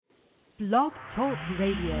Blog Talk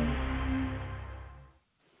Radio.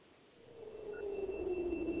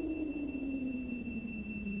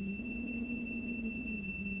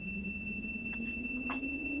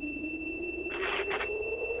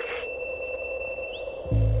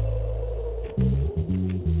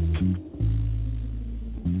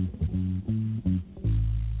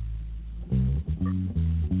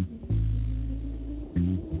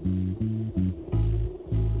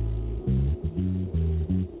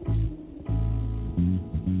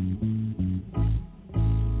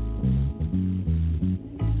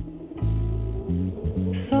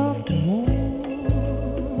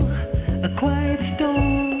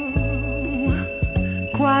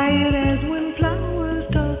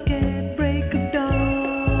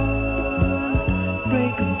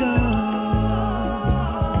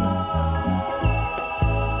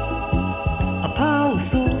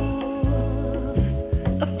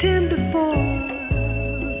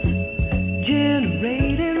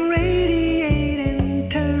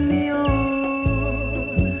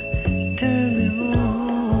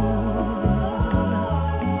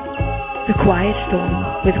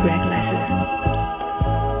 With Greg Lassiter.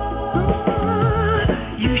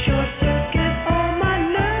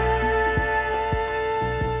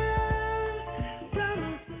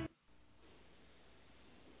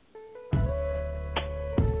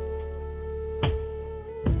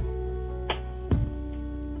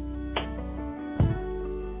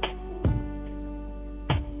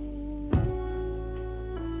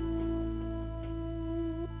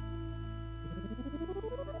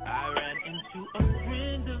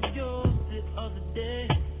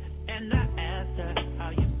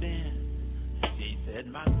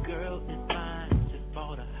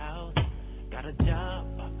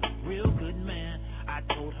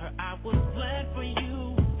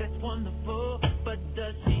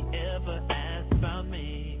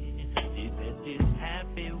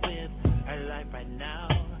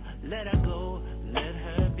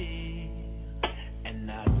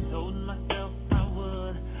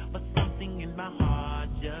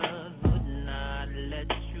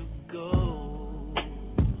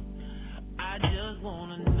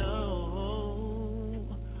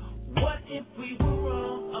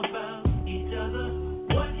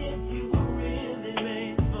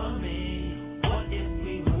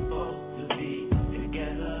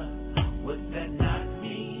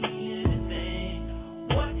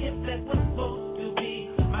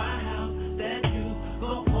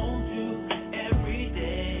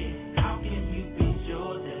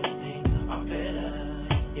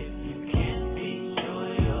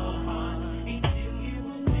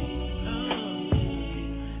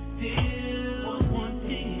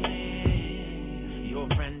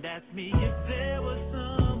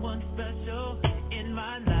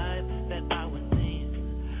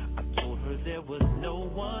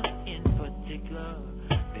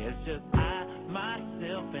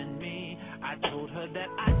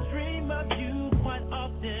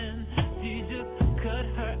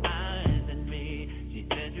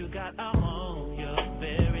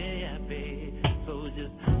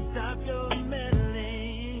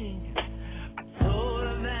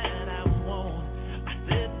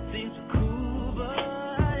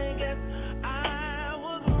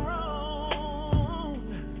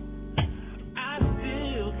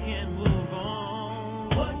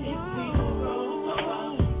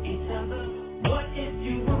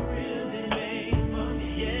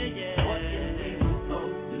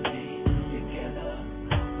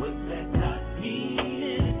 That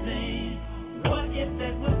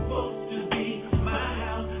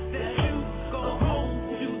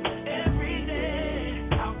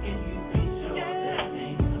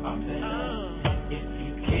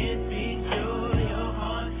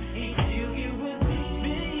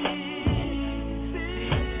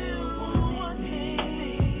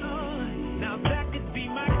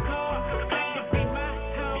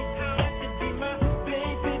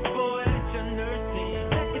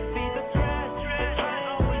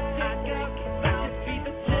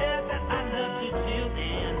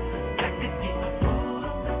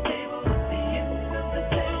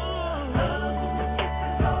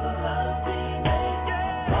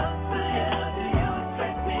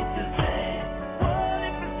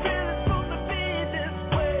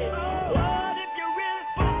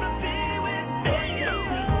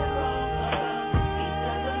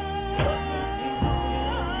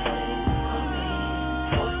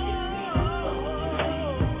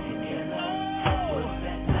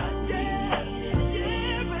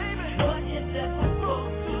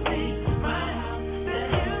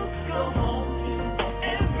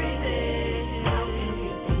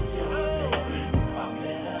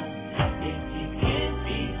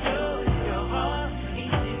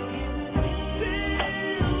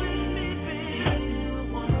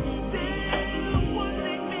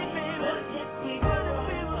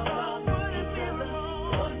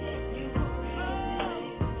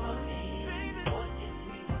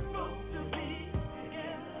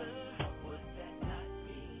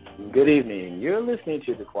Good evening. You're listening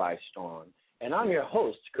to The Quiet Storm, and I'm your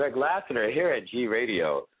host, Greg Lassiter, here at G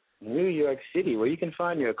Radio, New York City, where you can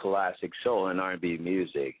find your classic soul and R&B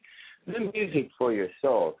music, the music for your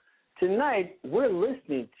soul. Tonight, we're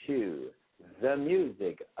listening to the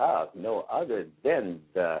music of no other than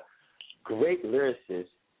the great lyricist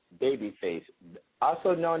Babyface,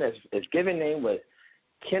 also known as his given name was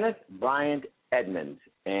Kenneth Bryant Edmonds,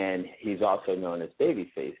 and he's also known as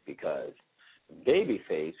Babyface because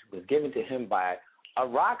Babyface was given to him by a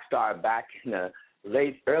rock star back in the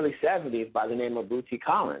early 70s by the name of Bootsy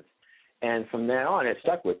Collins. And from then on, it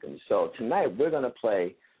stuck with him. So tonight, we're going to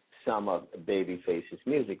play some of Babyface's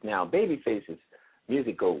music. Now, Babyface's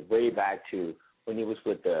music goes way back to when he was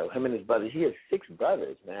with him and his brothers. He has 6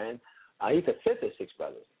 brothers, man. He's the 5th of 6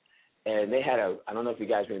 brothers. And they had I don't know if you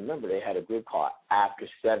guys remember, they had a group called After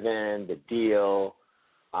 7, The Deal.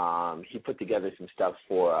 He put together some stuff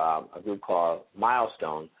for a group called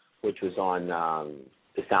Milestone, which was on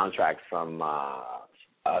the soundtrack from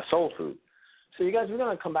Soul Food. So you guys, we're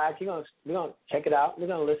going to come back. We're going to check it out. We're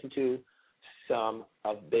going to listen to some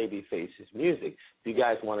of Babyface's music. If you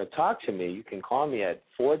guys want to talk to me, you can call me at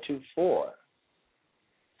 424-757-1423.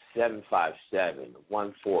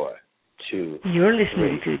 You're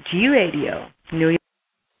listening to G Radio, New York.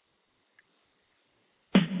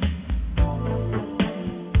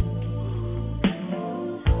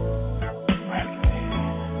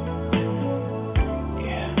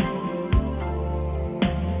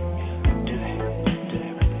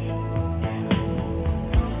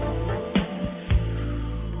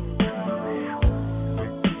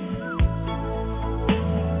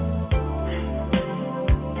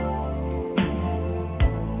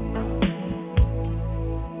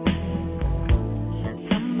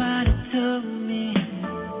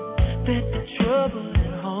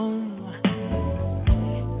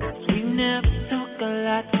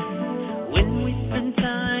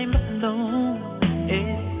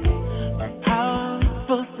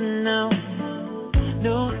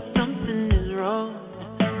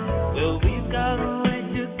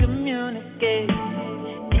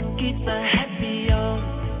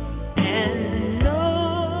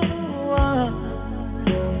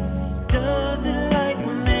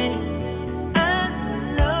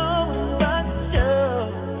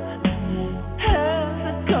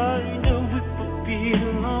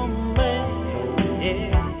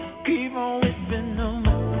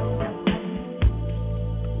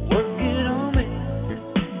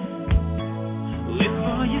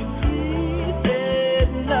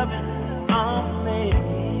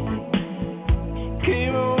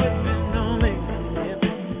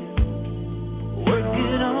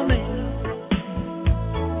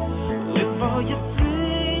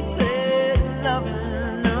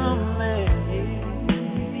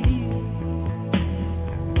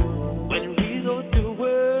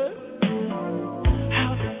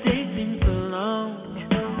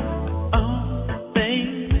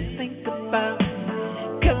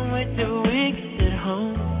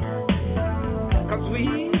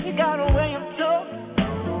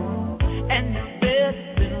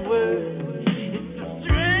 It's a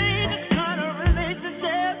strange kind of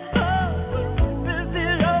relationship. Oh,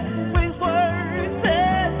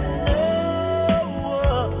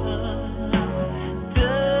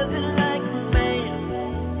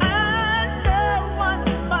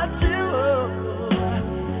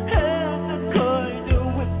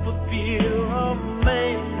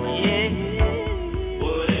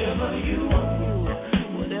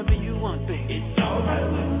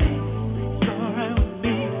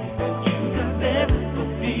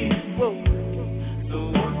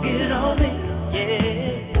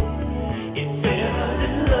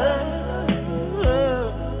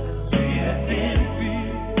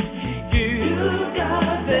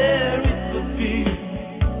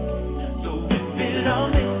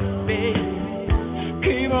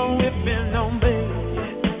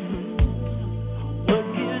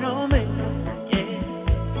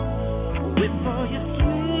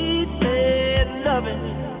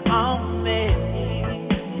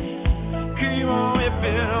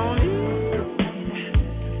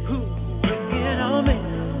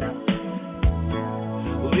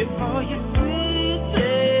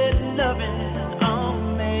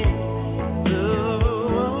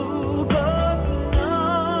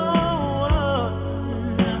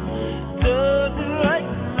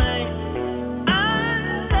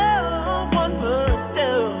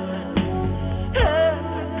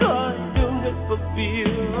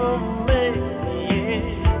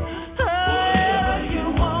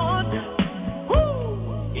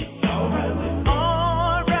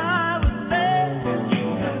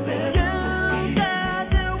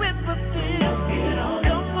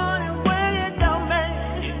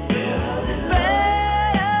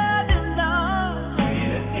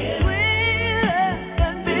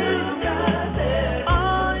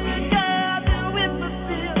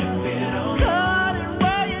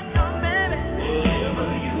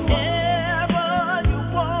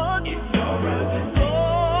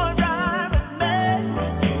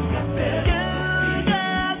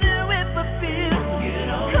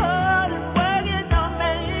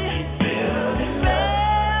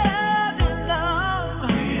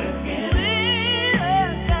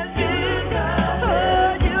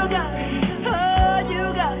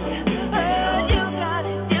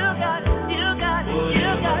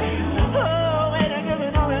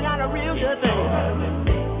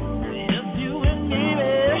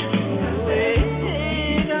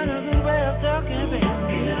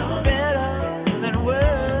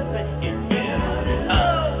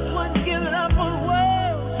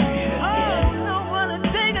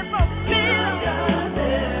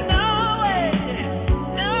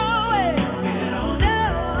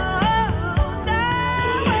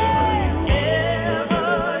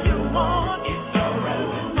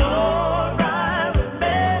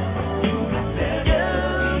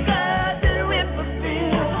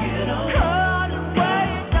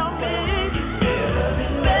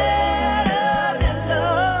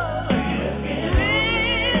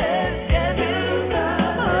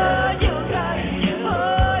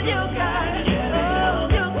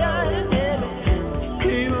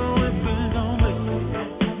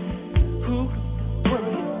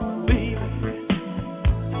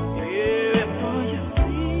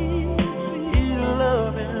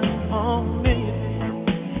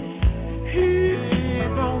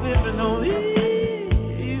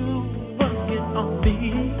 on me.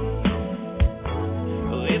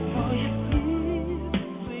 Wait for your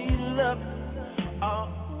sweet love. Oh.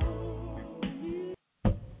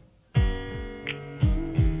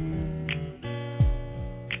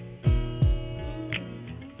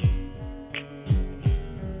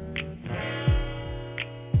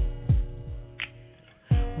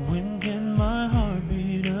 When can my heart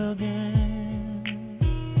beat again?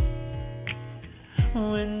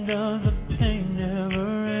 When does the pain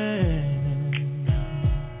never end?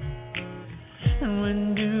 And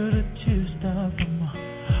when do the tears stop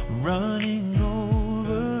from running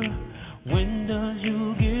over? When does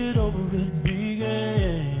you get over it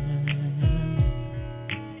begin?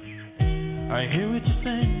 I hear what you're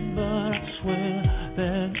saying, but I swear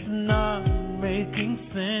that it's not making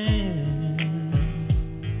sense.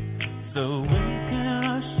 So when can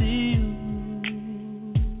I see you?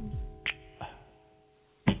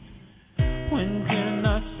 When can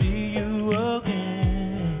I see you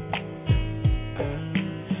again?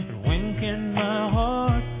 And when can my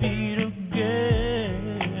heart beat again?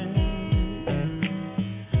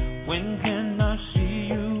 When can I see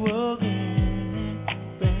you again,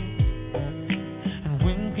 babe? And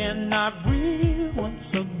when can I breathe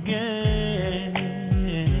once again?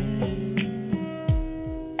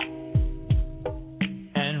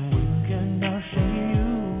 And when can I see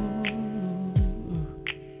you?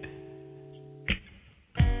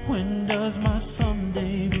 When does my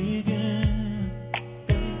someday begin?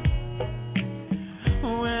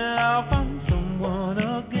 When I'll find someone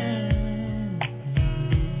again.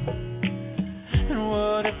 And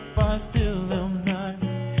what if I still am not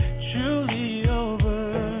truly over?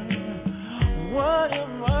 What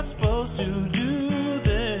am I supposed to do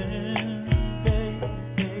then, babe?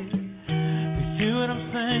 You see what I'm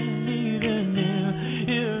saying? Even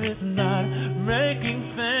if it's not making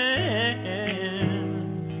sense.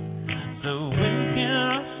 So when can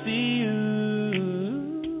I see you?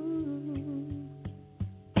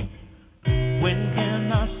 When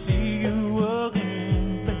can I see you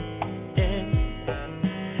again, babe?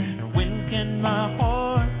 And when can my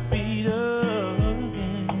heart beat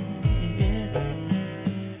again?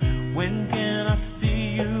 When can I see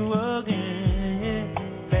you again,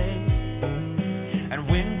 babe? And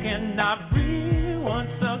when can I breathe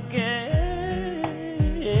once again?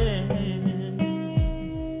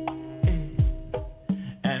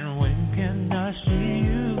 And when can I see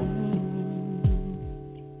you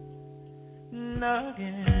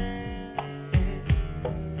again?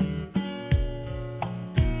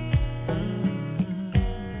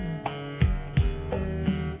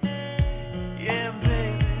 Yeah,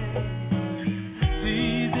 baby.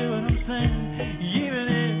 See what I'm saying? Even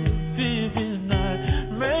if it's not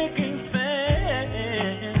making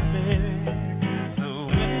sense, baby. So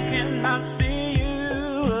when can I see you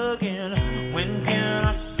again? When can I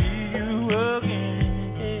see you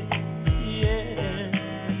again? Yeah.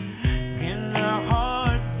 Can our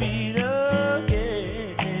heart beat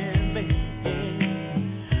again, baby?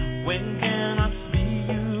 When can I see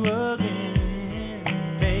you again,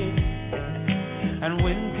 baby? And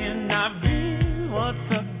when can I be once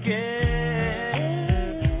again?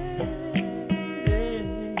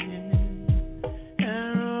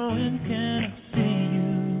 And when can I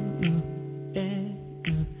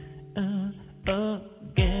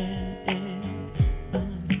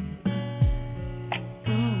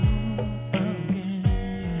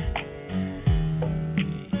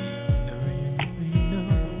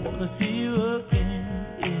see you again?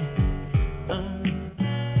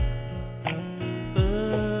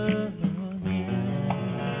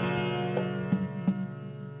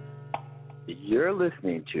 You're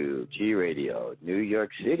listening to G Radio, New York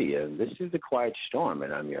City, and this is The Quiet Storm,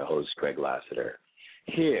 and I'm your host, Greg Lassiter,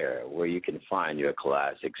 here where you can find your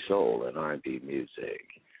classic soul and R&B music,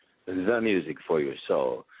 the music for your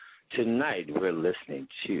soul. Tonight, we're listening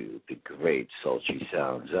to the great sultry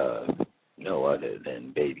sounds of no other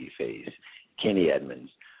than Babyface, Kenny Edmonds.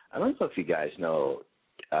 I don't know if you guys know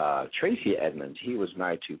Tracy Edmonds. He was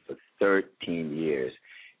married to for 13 years,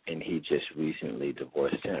 and he just recently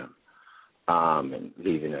divorced him. And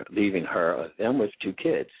leaving them with 2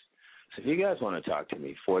 kids. So if you guys want to talk to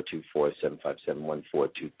me,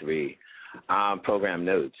 424-757-1423, program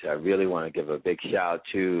notes. I really want to give a big shout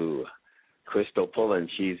to Crystal Pullen.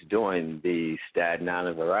 She's doing the Staten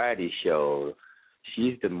Island Variety Show.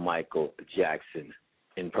 She's the Michael Jackson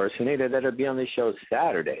impersonator that'll be on the show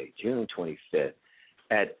Saturday, June 25th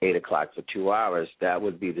at 8 o'clock for 2 hours. That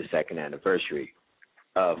would be the 2nd anniversary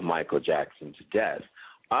of Michael Jackson's death.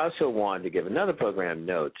 I also wanted to give another program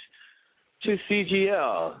note to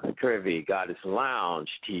CGL, Curvy Goddess Lounge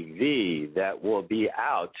TV, that will be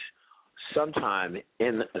out sometime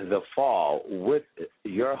in the fall with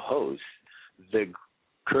your host, the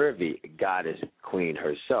curvy goddess queen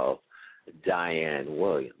herself, Diane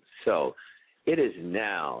Williams. So it is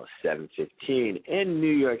now 7:15 in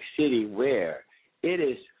New York City, where it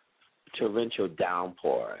is torrential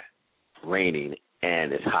downpour, raining,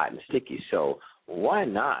 and it's hot and sticky. So why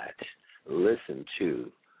not listen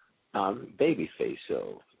to Babyface?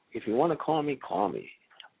 So if you want to call me,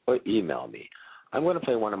 or email me. I'm going to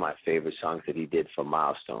play one of my favorite songs that he did for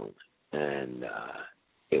Milestone, and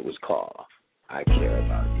it was called I Care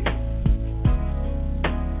About You.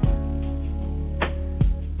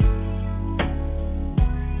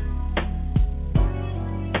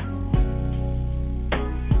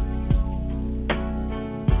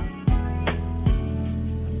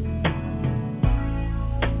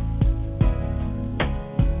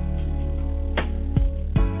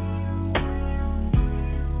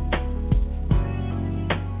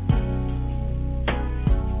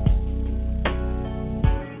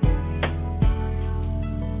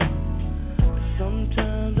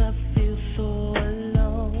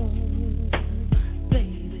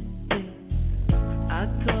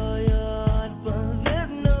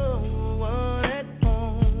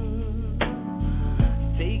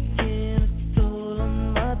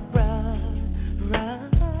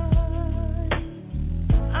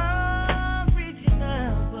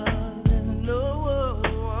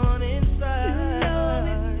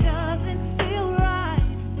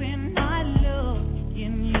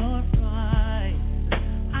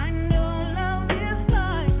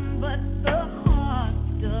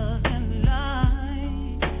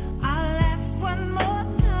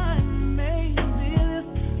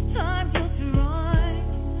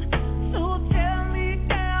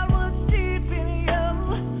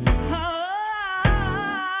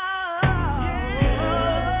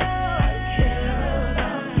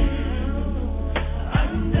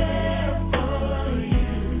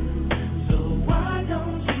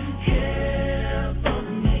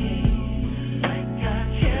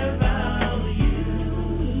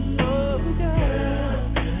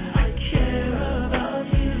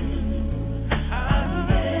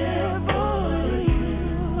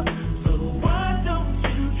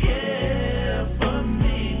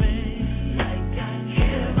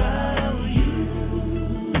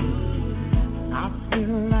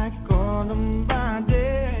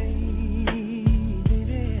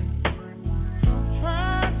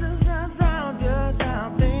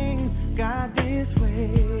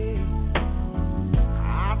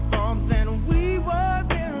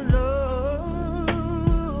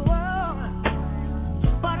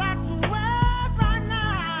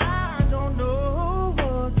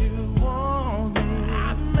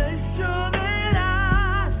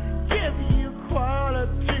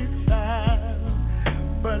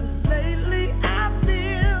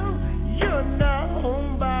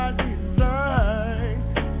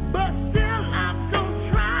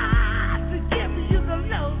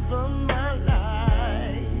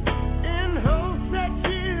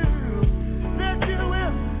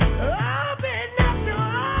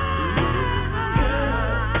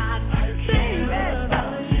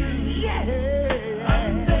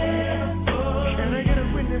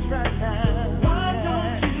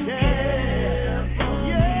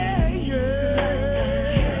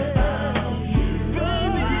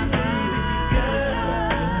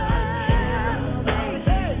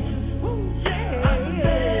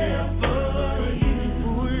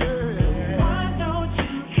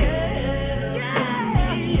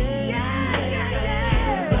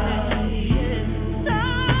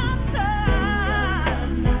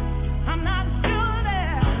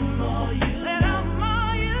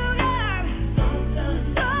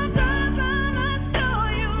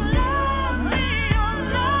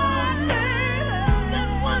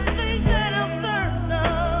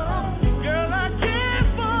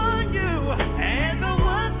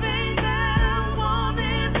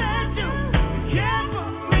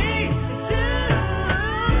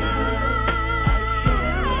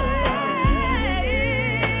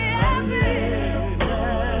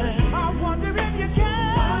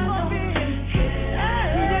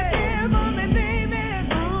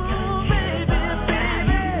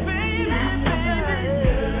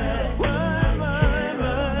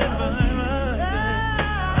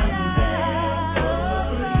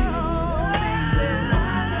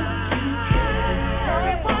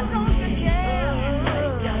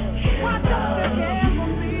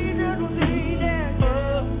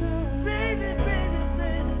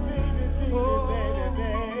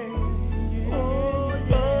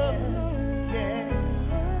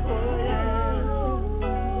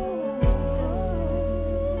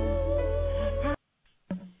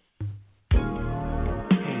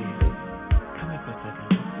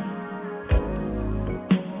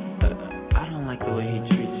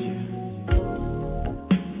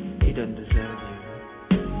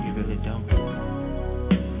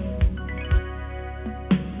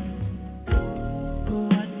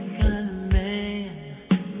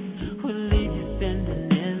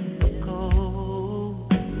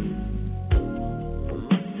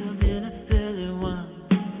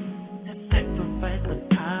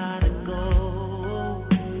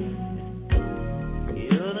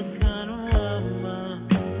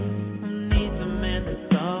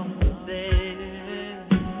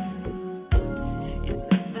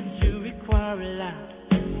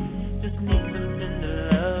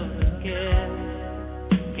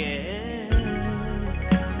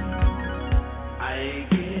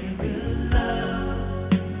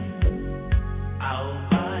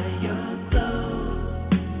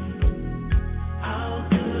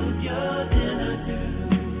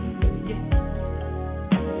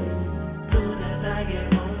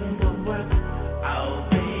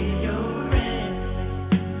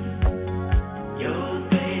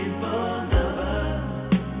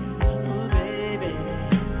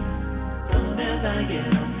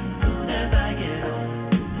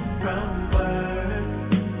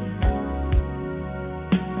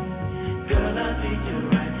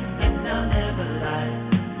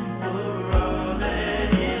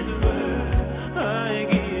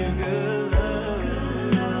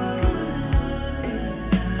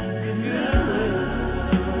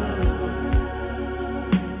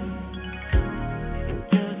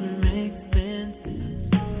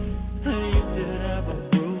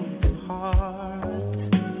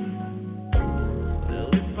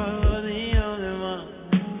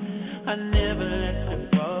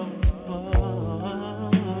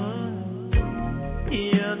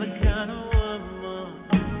 kind of woman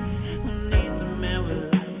who needs a man with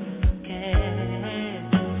lots of cash.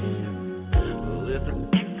 Well, if the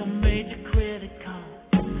kick made your credit card,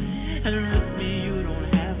 and with me you don't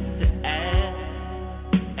have to ask.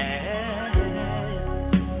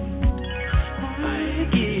 I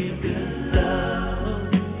give good love.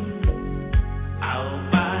 I'll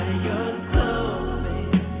buy your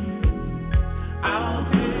clothing. I'll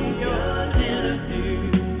bring your dinner too,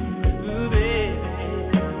 baby.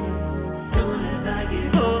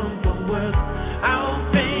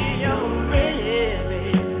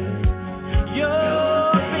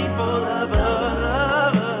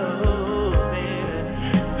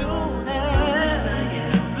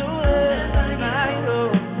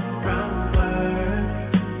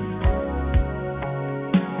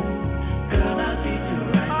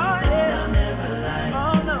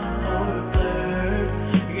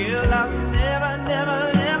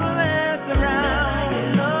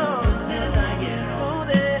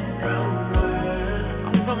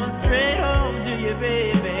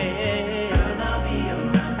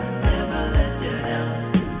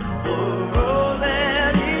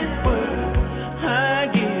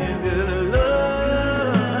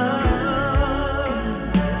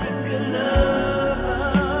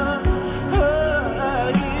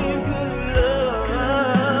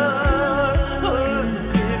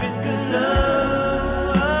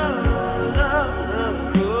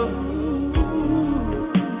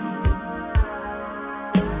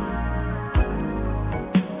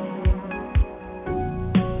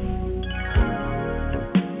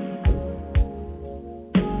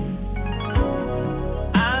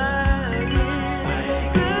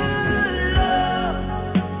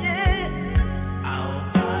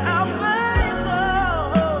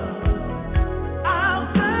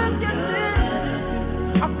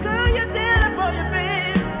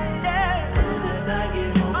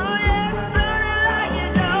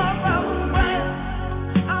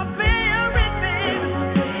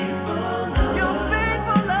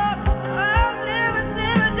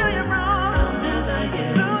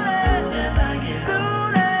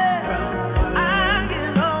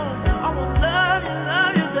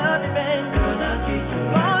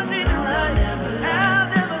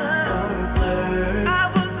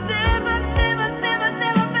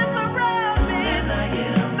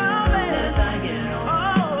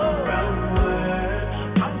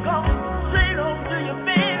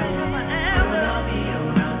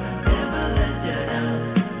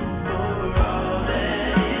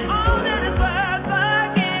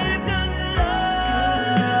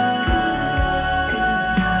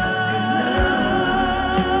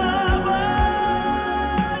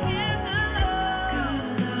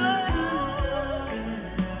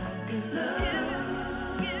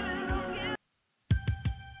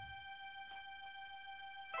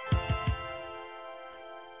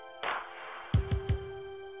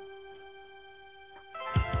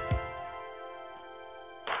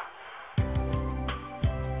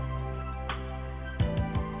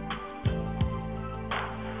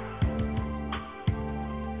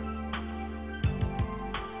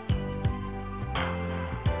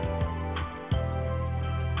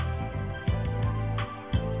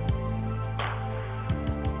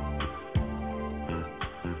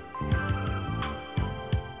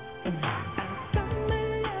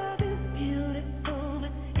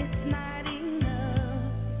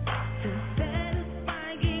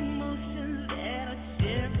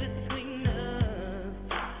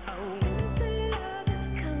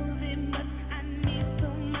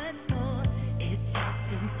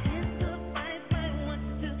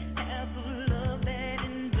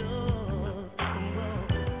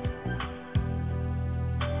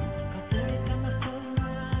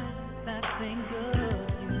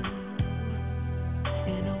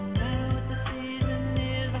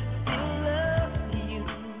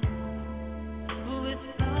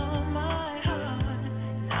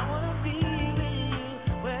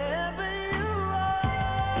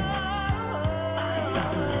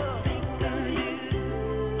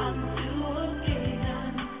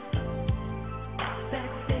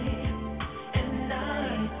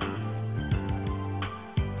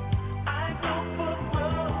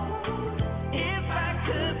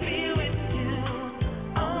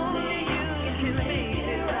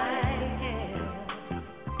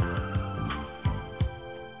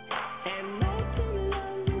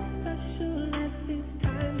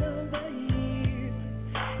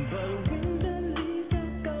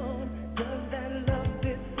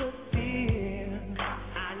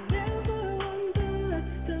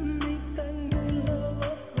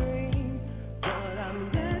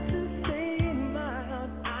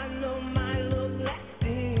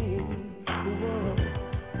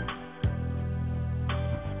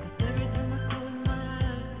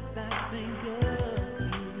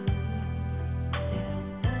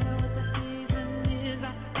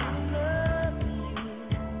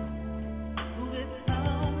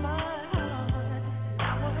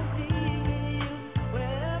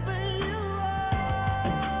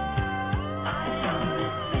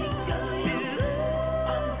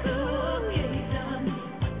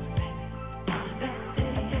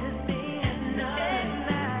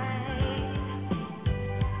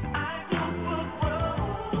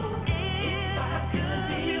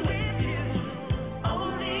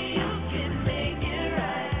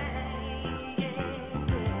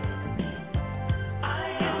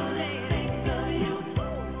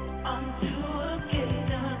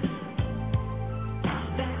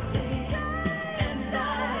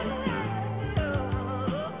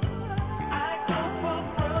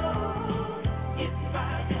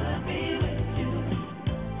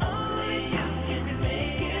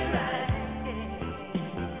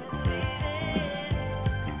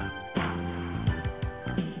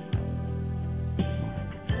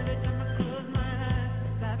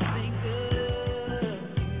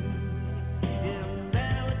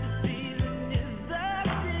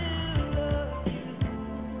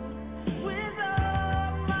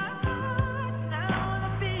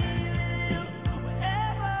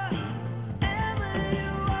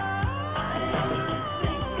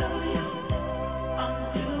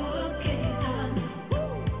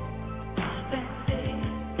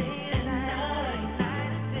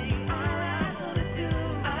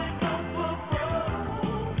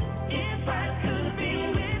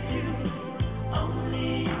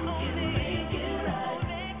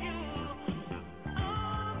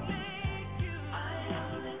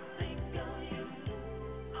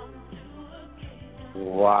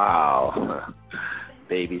 Wow.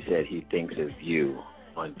 Baby said he thinks of you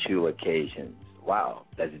on 2 occasions. Wow,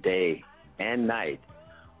 that's day and night.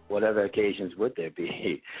 What other occasions would there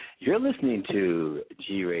be? You're listening to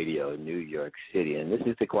G Radio, New York City, and this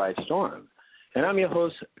is The Quiet Storm. And I'm your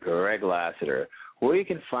host, Greg Lassiter, where you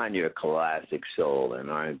can find your classic soul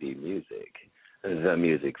and R&B music, the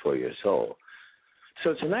music for your soul.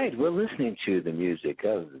 So tonight we're listening to the music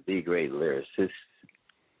of the great lyricist,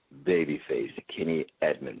 Babyface, Kenny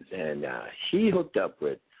Edmonds. And he hooked up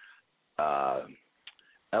with L.A.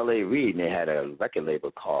 Reid, and they had a record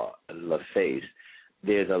label called LaFace.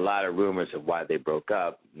 There's a lot of rumors of why they broke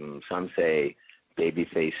up. Some say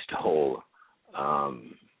Babyface stole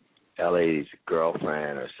L.A.'s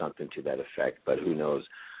girlfriend or something to that effect, but who knows.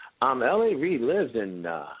 L.A. Reid lives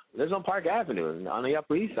on Park Avenue on the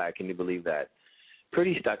Upper East Side. Can you believe that?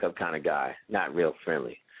 Pretty stuck-up kind of guy, not real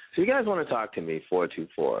friendly. So you guys want to talk to me,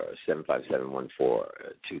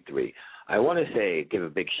 424-757-1423. I want to give a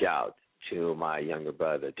big shout to my younger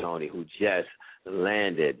brother, Tony, who just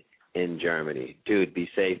landed in Germany. Dude, be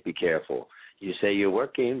safe, be careful. You say you're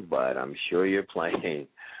working, but I'm sure you're playing.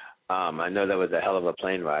 I know that was a hell of a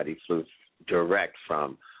plane ride. He flew direct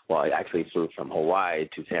from Hawaii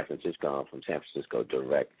to San Francisco, and from San Francisco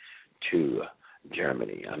direct to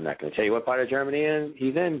Germany. I'm not going to tell you what part of Germany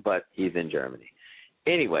he's in, but he's in Germany.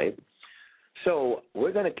 Anyway, so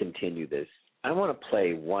we're going to continue this. I want to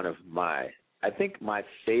play one of my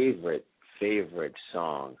favorite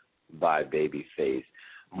song by Babyface,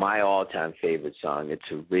 my all-time favorite song.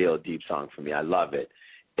 It's a real deep song for me. I love it.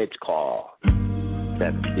 It's called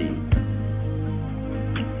 7 Seas.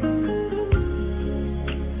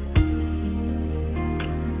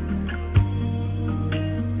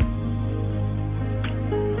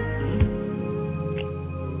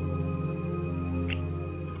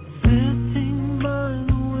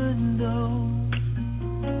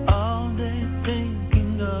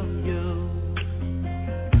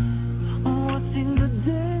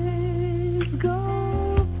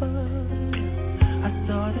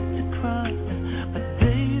 Started to cry, but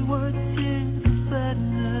they were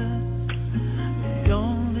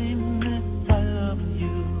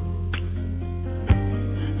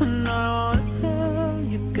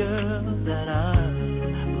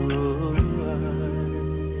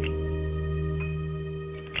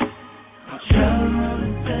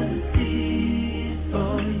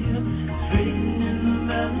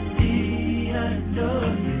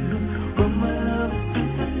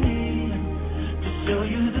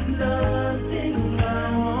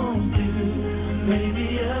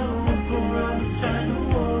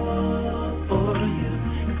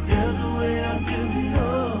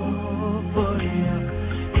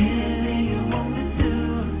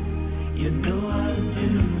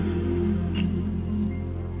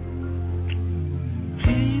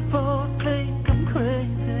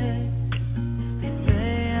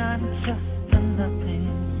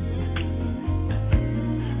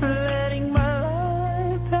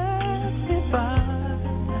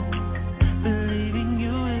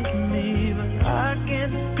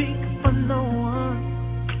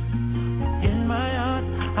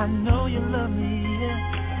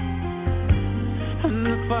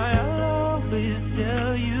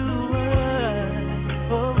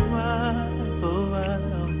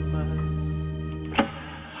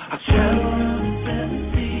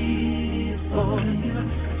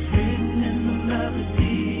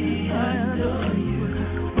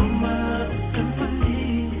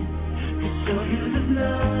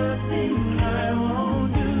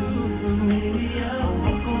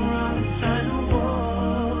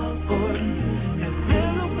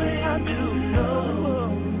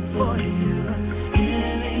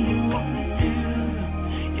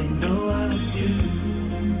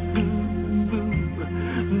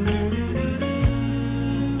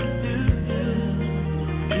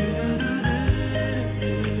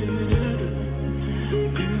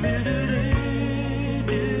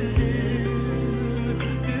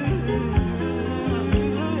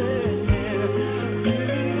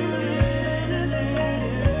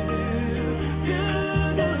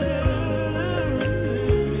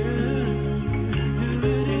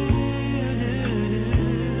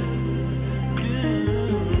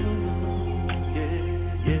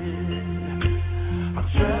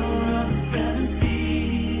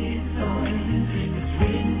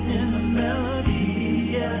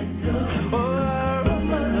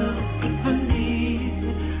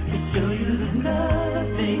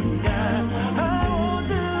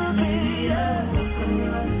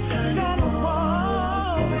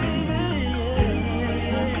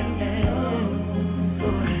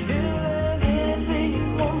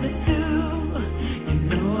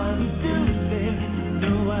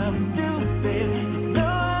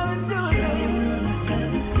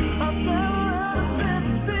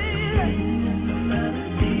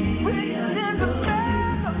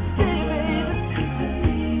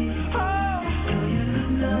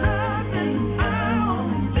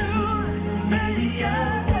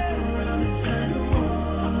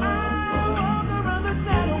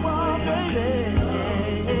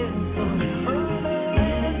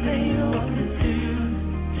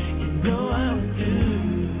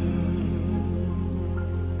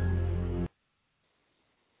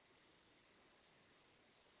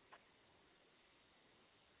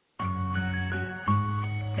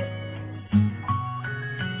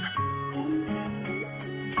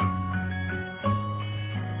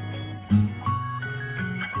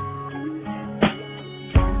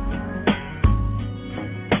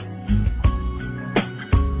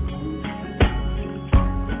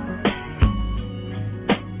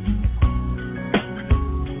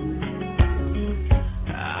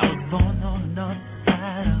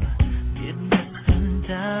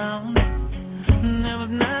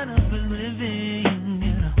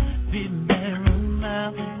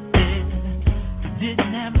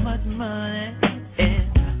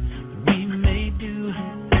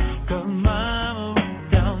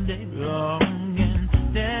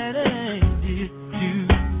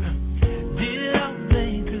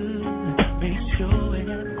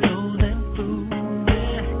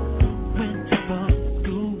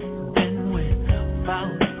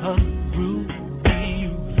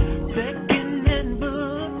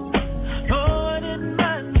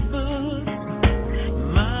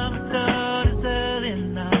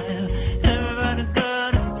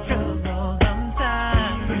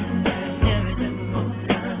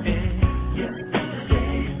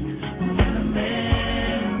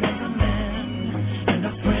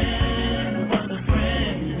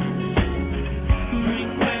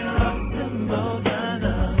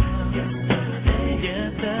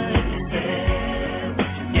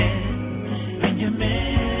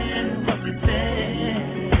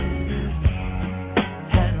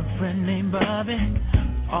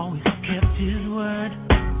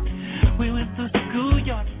went to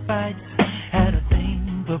schoolyard fights. Had a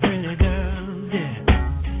thing for pretty girls, yeah.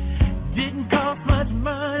 Didn't cost much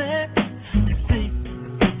money to see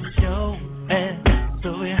the show, and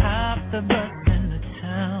so we hopped the bus into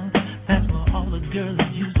town. That's where all the girls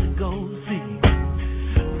used to go see.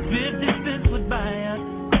 50 cents would buy us,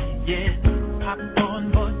 yeah,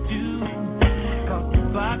 popcorn for two. Cause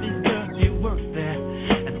Bobby's girl, she worked there,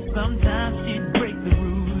 and sometimes she'd break the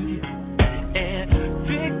rules. And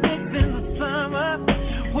picnics in the summer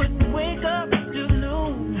would wake up till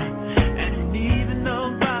noon. And even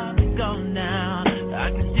though Bobby's gone now, I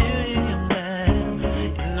can still hear him laugh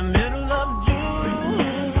in the middle of June.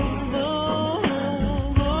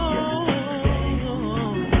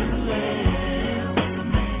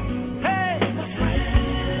 Hey,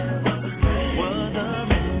 was a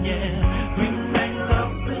man, yeah. Bring back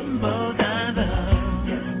those symbols I love.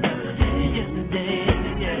 Yesterday,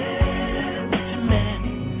 yeah. What you meant,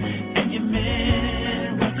 and you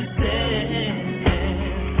meant what you said.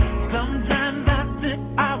 Sometimes I sit,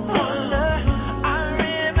 I wonder, I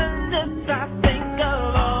reminisce, I think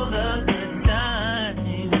of all the good times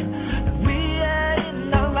we had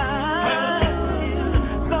in our lives.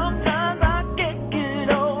 Sometimes I can't get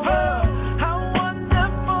over how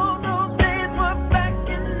wonderful those days were back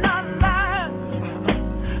in our lives.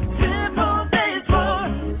 Simple days for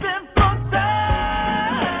simple times.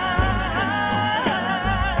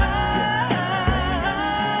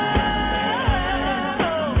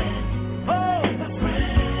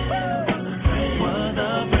 Was a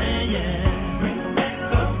friend, yeah. Bring back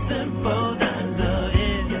those simple times.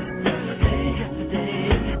 Yesterday,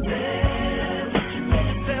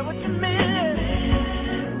 say what you meant.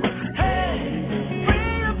 Hey,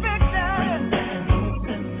 bring it back down. Those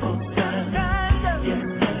simple times.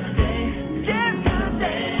 Yesterday,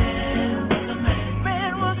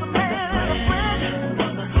 man was a man, a friend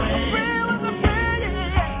was a friend,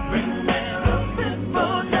 yeah. Bring back those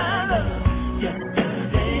simple times. Yesterday,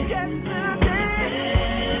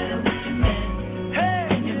 hey,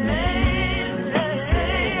 you made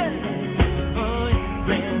it. Oh, yeah.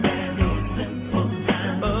 Bring back those simple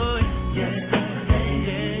times. Oh, yesterday,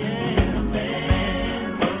 yeah. A man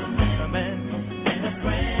and a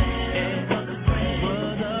friend was a friend.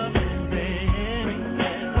 Bring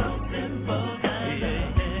back those simple times.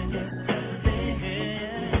 Yesterday,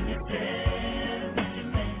 you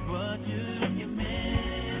said what you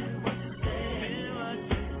meant, what you said, what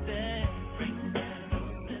you said. Bring back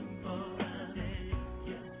those simple times.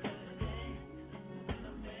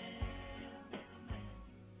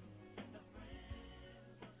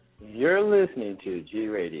 You're listening to G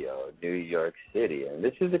Radio, New York City, and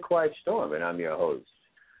this is The Quiet Storm, and I'm your host,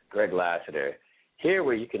 Greg Lassiter, here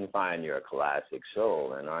where you can find your classic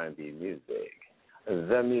soul and R&B music,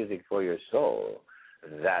 the music for your soul.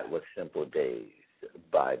 That was Simple Days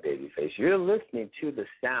by Babyface. You're listening to the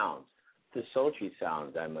sounds, the sultry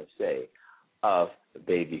sounds, I must say, of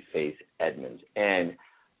Babyface Edmonds. And,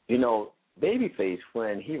 you know, Babyface,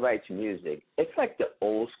 when he writes music, it's like the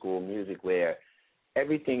old school music where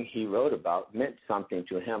everything he wrote about meant something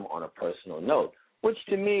to him on a personal note, which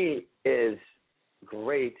to me is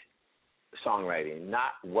great songwriting,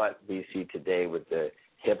 not what we see today with the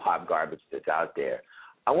hip-hop garbage that's out there.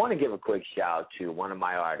 I want to give a quick shout to one of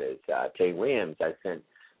my artists, Tay Williams. I sent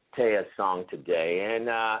Tay a song today, and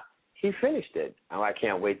he finished it. Oh, I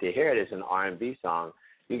can't wait to hear it. It's an R&B song.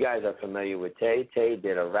 You guys are familiar with Tay. Tay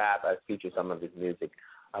did a rap. I featured some of his music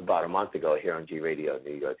about a month ago here on G Radio,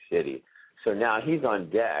 New York City. So now he's on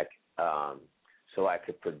deck, so I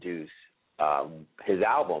could produce his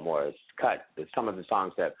album or his cut, some of the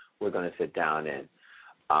songs that we're going to sit down and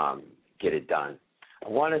get it done. I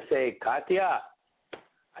want to say, Katya,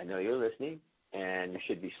 I know you're listening, and you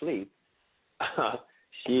should be asleep.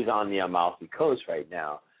 She's on the Amalfi Coast right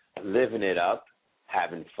now, living it up,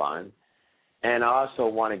 having fun. And I also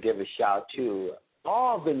want to give a shout to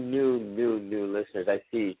all the new listeners. I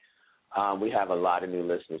see we have a lot of new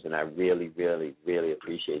listeners, and I really, really, really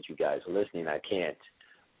appreciate you guys listening. I can't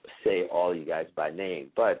say all you guys by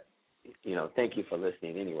name, but, you know, thank you for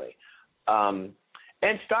listening anyway. And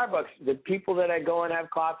Starbucks, the people that I go and have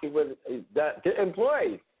coffee with, the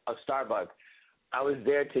employees of Starbucks. I was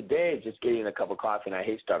there today just getting a cup of coffee, and I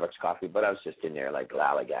hate Starbucks coffee, but I was just in there like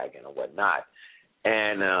lollygagging or whatnot.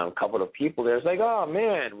 And a couple of people there was like, oh,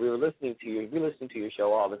 man, we listen to your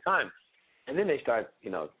show all the time. And then they start, you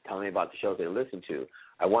know, telling me about the shows they listen to.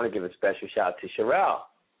 I want to give a special shout to Sherelle,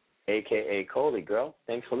 a.k.a. Coley, girl.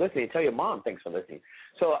 Thanks for listening. Tell your mom thanks for listening.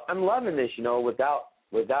 So I'm loving this, you know. Without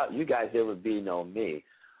you guys, there would be no me.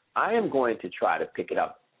 I am going to try to pick it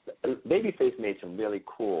up. Babyface made some really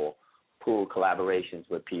cool collaborations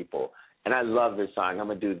with people. And I love this song. I'm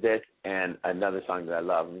going to do this and another song that I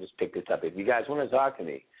love. I'm just pick this up. If you guys want to talk to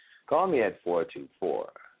me, call me at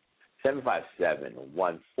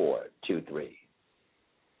 424-757-1423.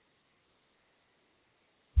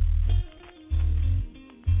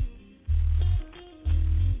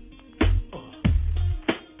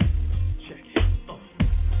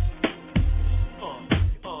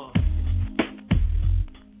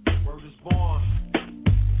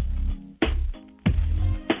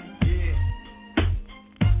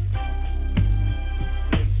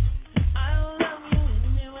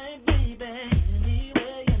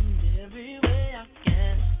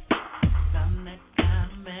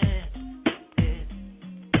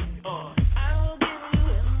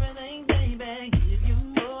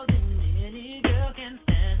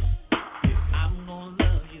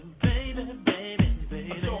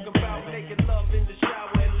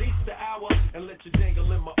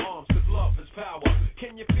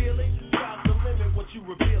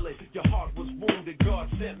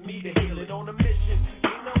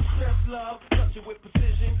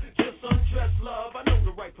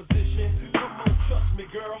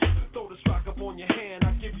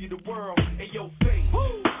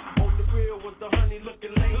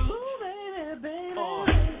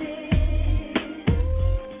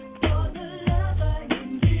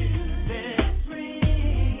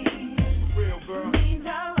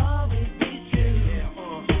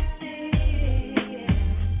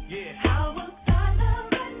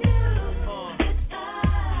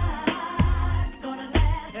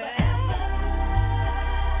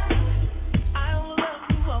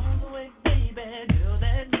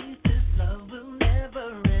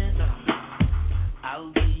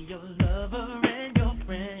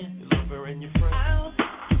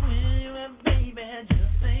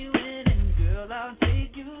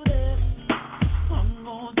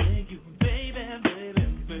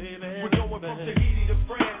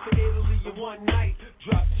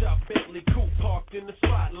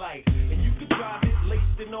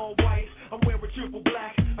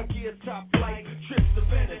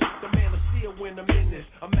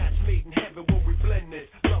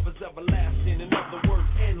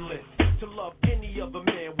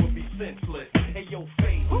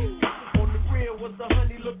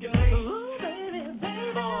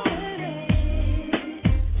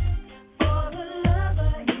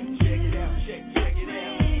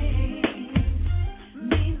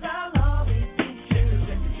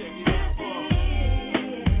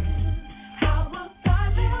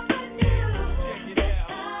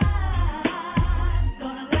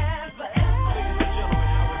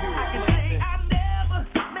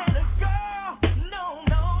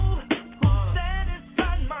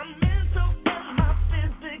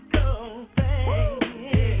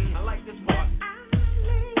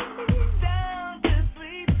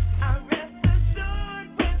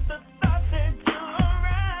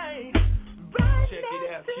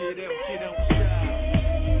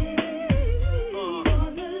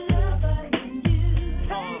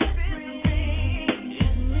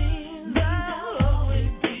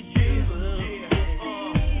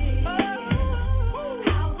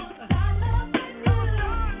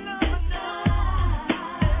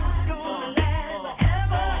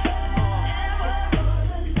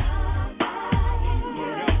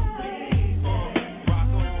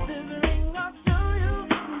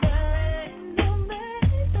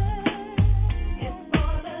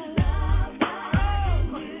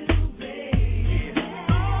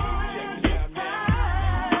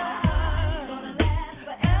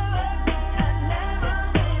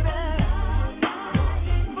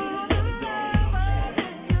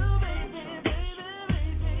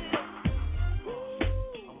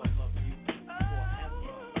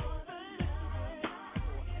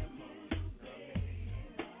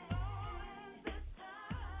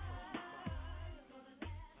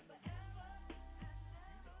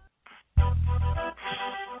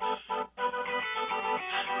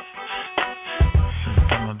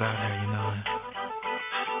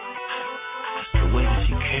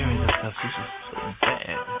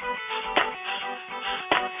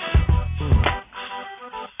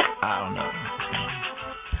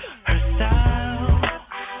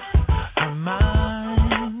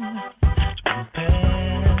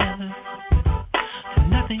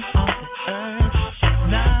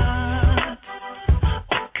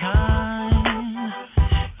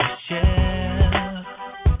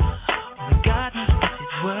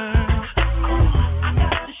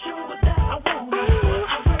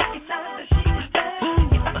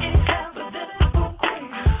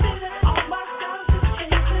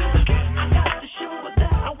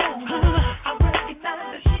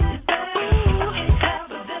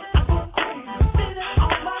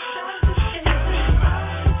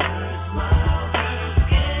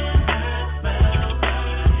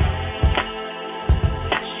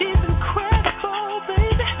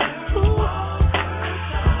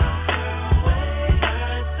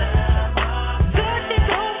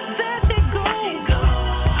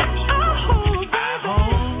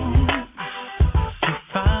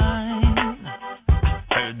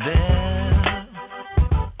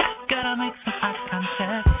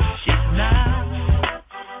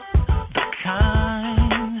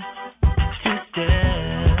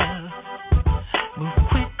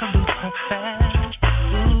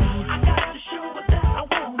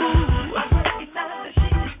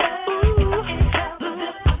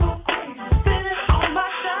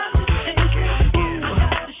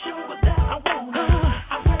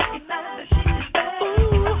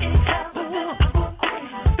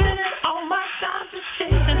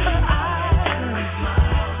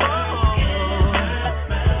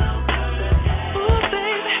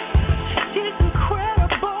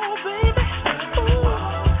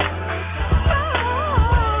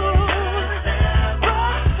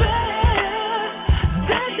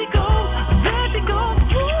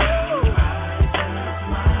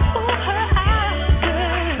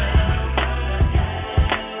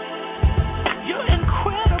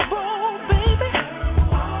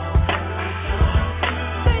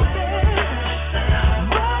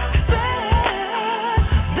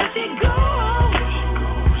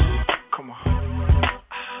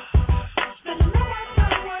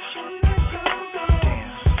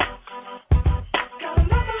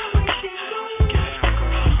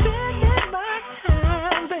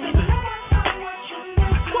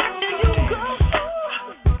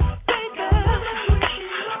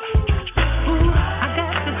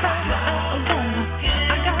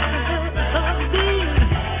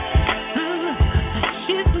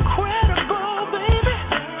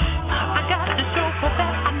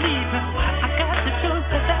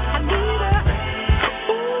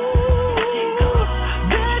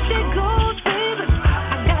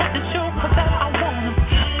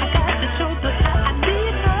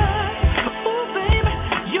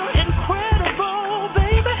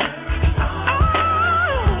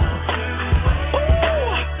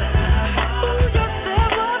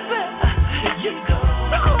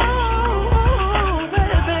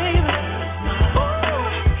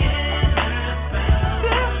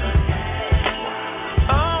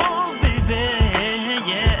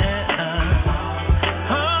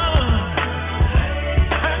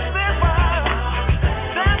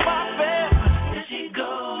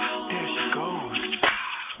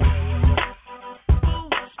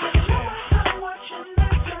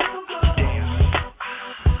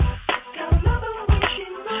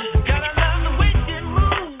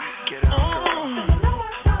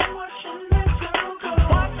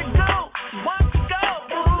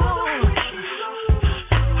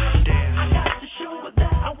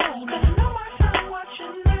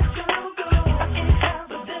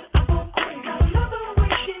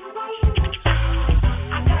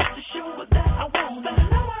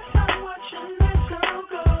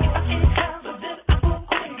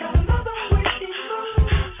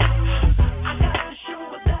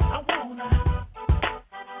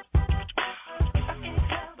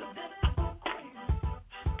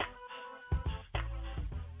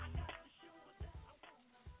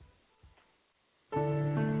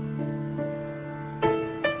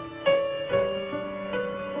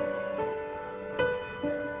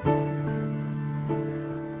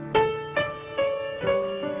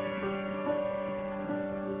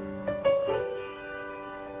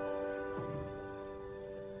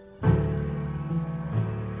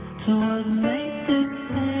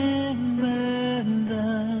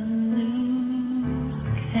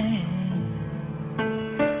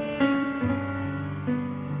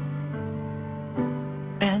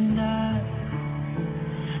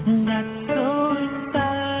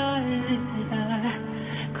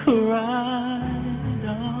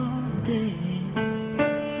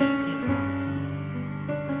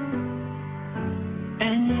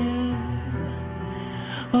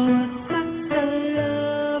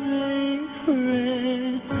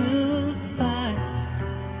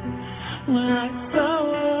 when I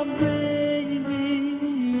saw a baby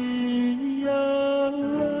in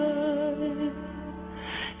your eyes.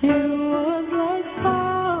 It was like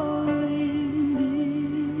falling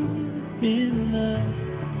deep in love.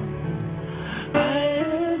 I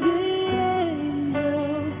heard the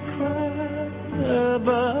angels cry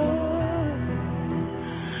above.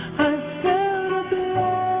 I felt a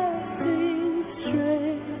blessing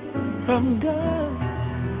straight from God.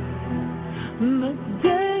 The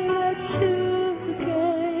day that you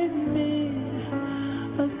gave me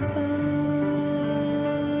a son.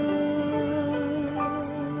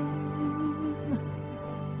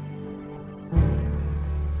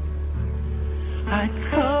 I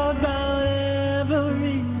called out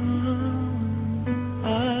everyone I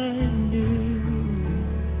knew.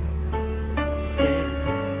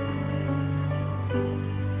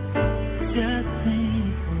 Just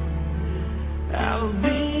think, I'll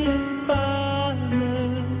be a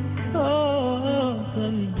father 'cause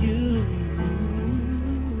of you.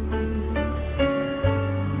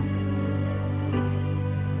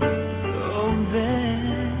 Oh,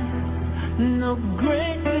 there's no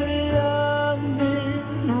greater love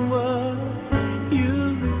than what you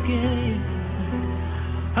gave.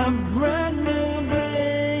 A brand new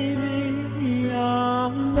baby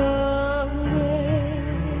on the way.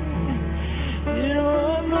 It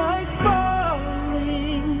was like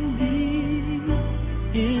falling deep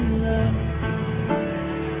in love.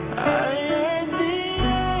 I heard the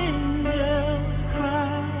angels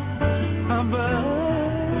cry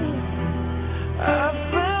above. I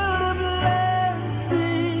felt a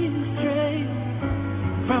blessing straight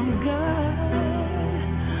from God.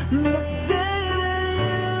 The day that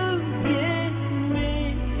you gave me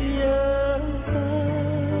your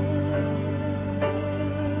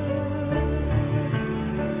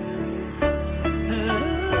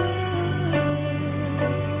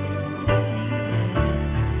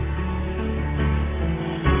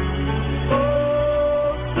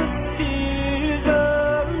tears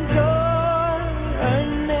of joy I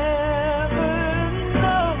never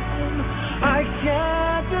known. I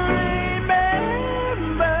can't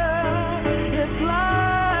remember. It's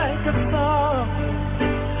like a song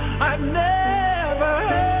I've never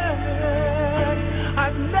heard.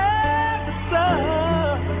 I've never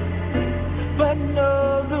sung, but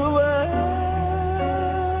know the words.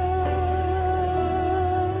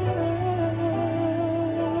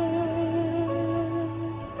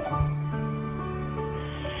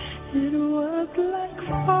 It was like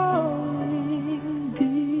falling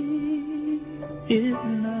deep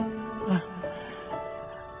in love.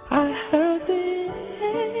 I heard the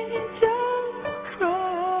angels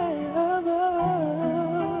cry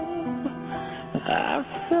above. I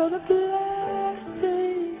felt a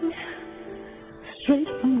blessing straight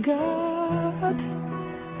from God.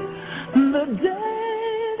 The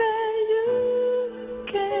day that you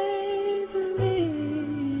gave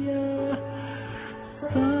me a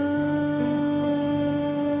son.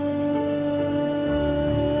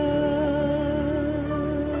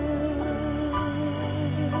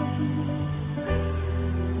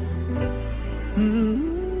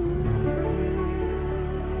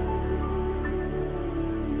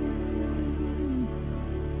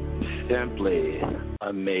 Simply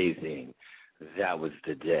amazing. That was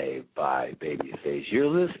the day by Babyface. You're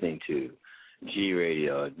listening to G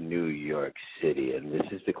Radio, New York City, and this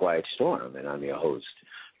is The Quiet Storm, and I'm your host,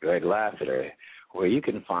 Greg Lassiter, where you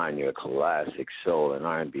can find your classic soul and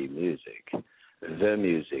R&B music, the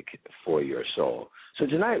music for your soul. So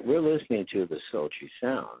tonight we're listening to the sultry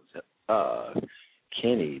sounds of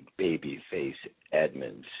Kenny Babyface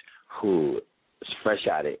Edmonds, who is fresh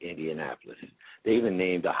out of Indianapolis. They even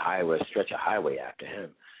named a stretch of highway after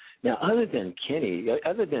him. Now, other than Kenny,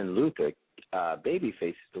 other than Luther, Babyface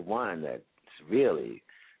is the one that's really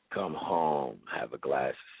come home, have a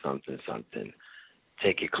glass of something,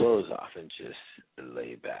 take your clothes off, and just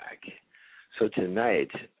lay back. So tonight,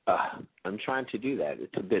 I'm trying to do that.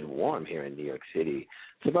 It's a bit warm here in New York City.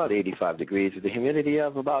 It's about 85 degrees with a humidity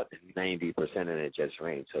of about 90%, and it just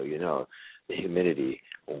rained. So, you know, the humidity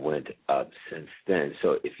went up since then.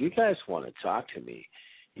 So if you guys want to talk to me,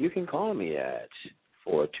 you can call me at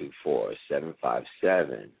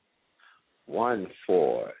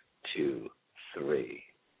 424-757-1423.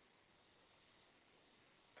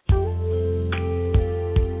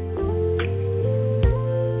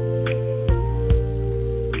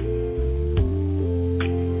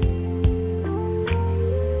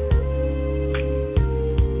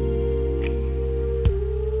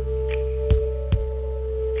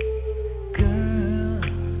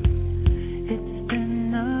 It's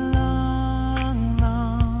been a long,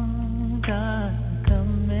 long time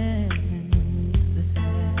coming.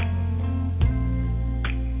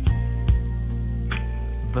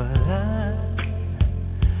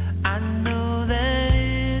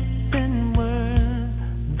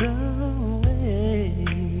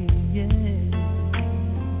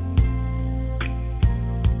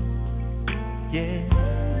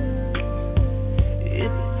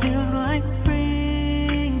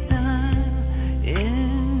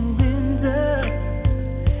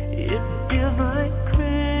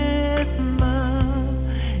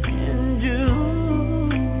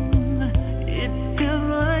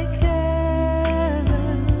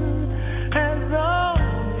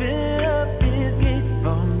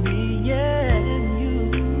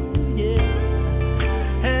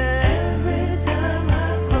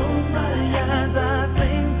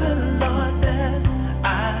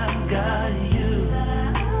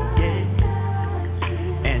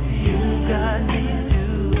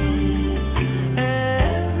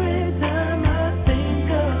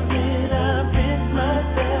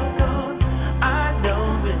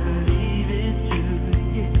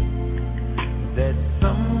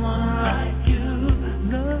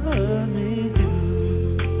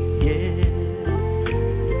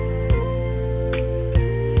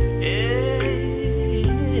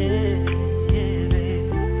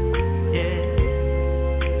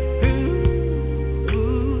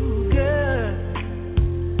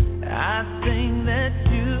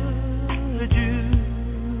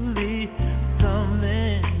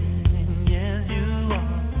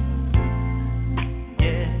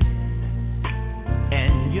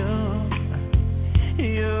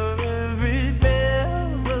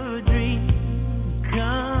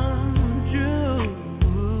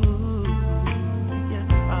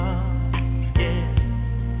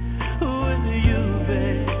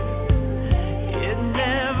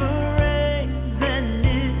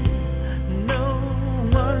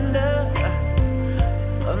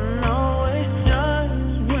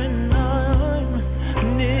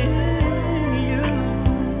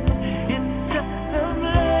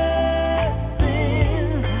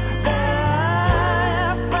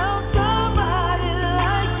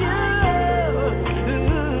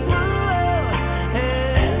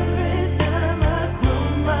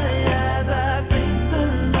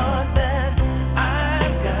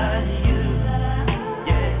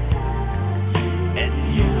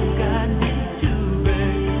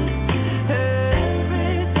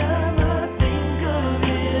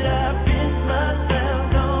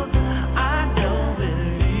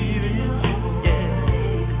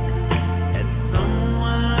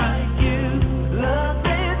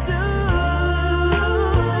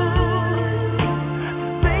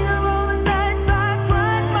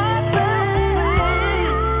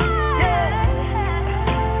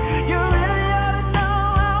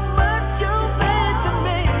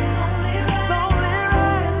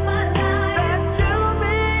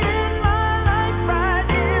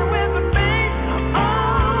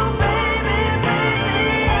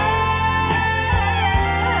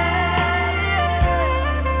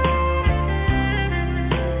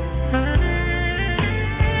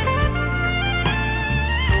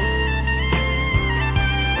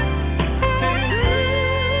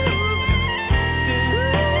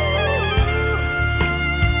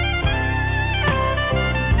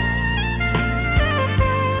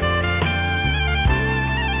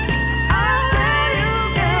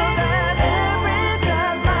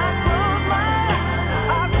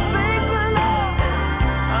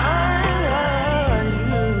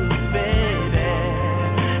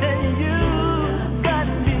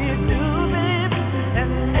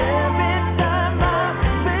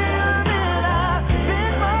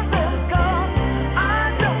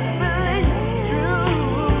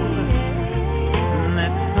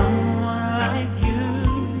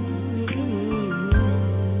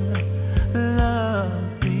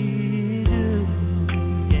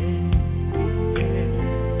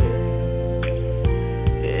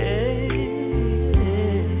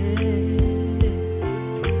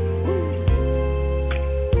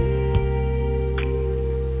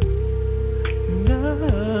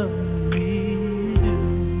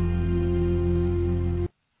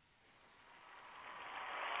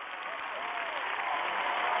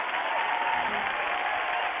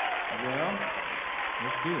 Well,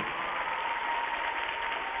 let's do it.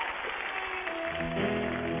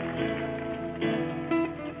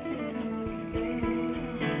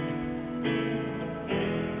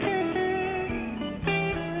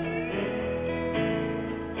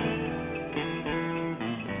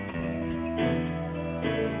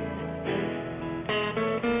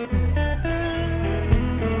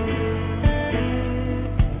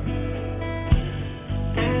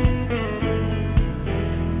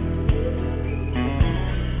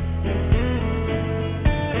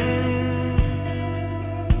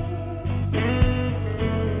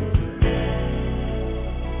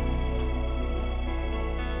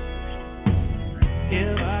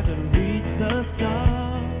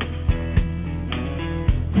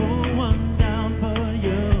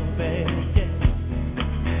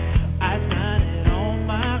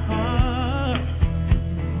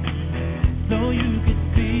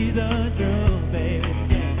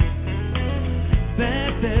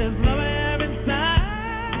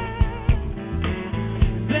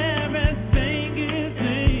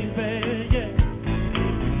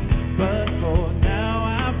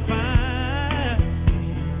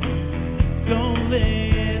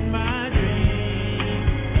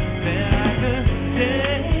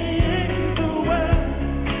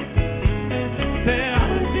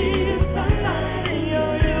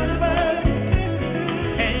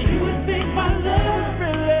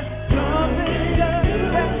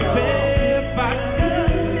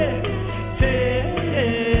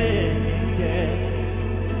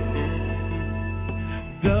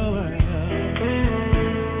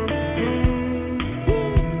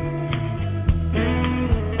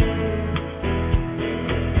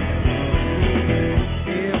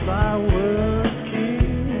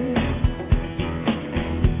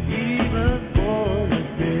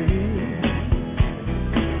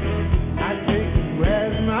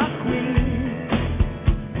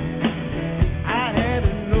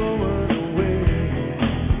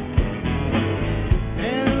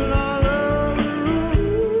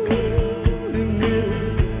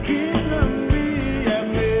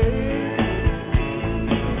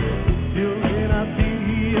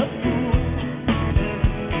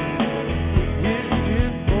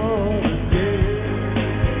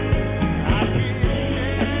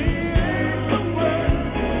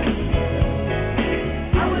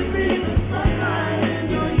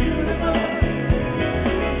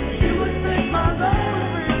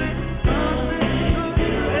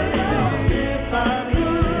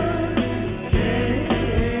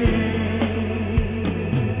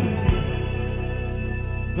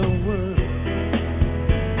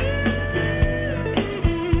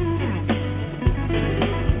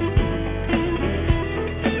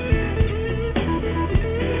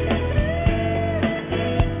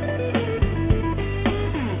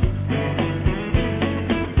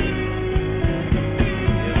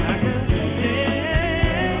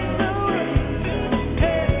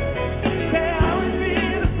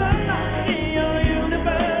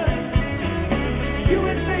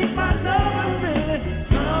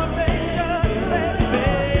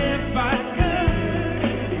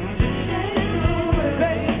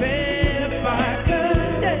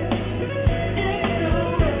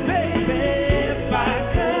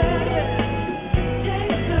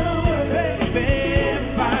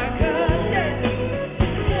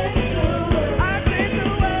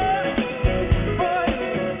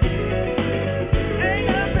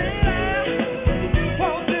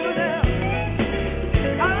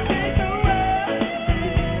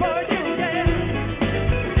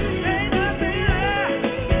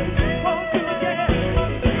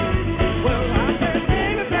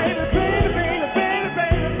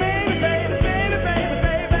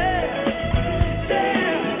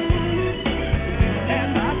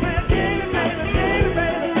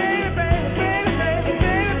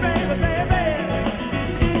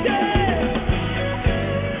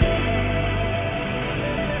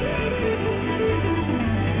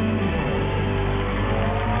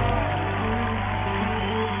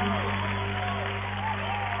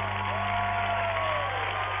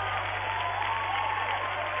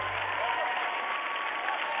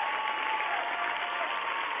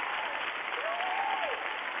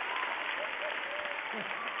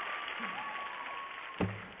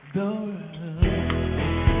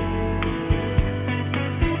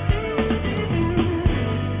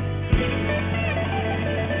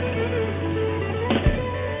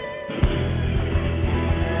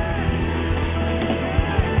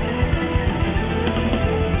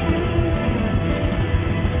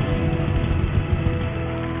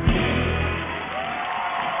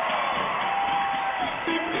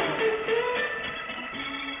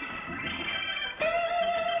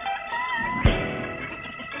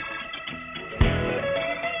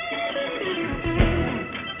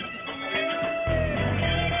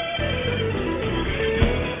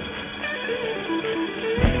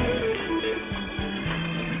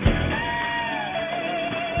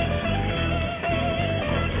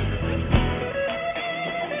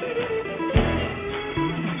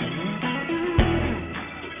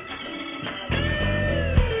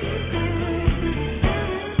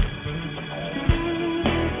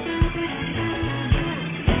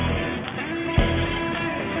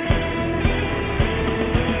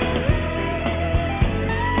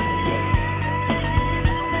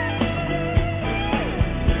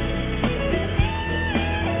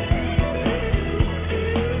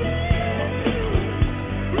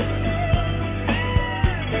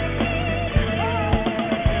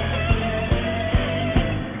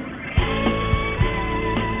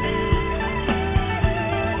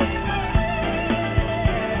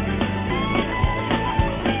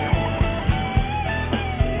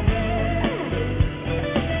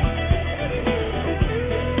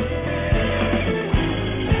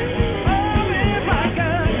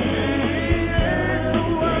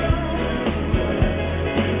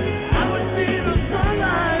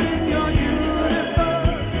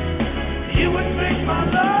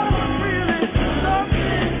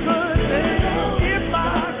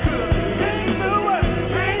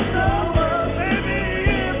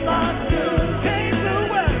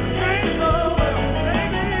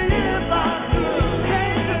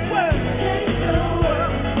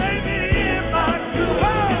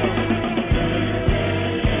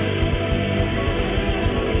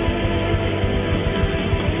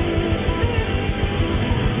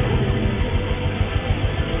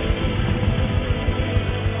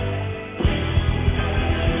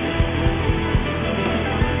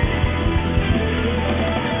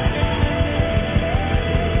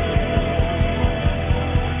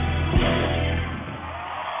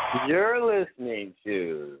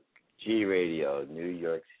 G Radio, New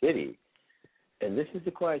York City. And this is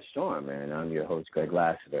The Quiet Storm, and I'm your host, Greg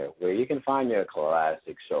Lassiter, where you can find your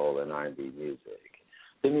classic soul and R&B music.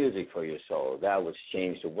 The music for your soul, that which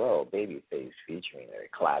changed the world, Babyface featuring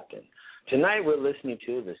Eric Clapton. Tonight we're listening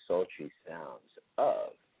to the sultry sounds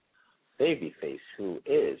of Babyface, who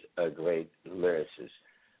is a great lyricist.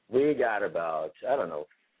 We got about,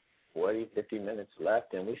 40, 50 minutes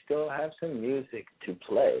left, and we still have some music to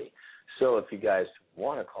play. So if you guys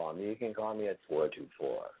want to call me, you can call me at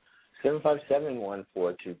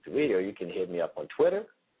 424-757-1423, or you can hit me up on Twitter,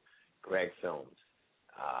 Greg Films.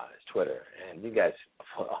 It's Twitter. And you guys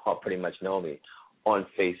all pretty much know me on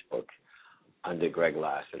Facebook under Greg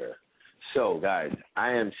Lassiter. So, guys,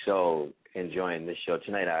 I am so enjoying this show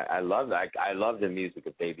tonight. I love the music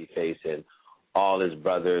of Babyface and all his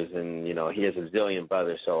brothers, and, you know, he has a zillion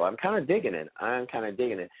brothers, so I'm kind of digging it.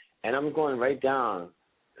 And I'm going right down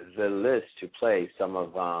the list to play some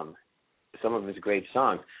of his great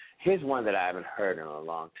songs. Here's one that I haven't heard in a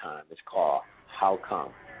long time. It's called How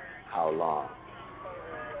Come, How Long.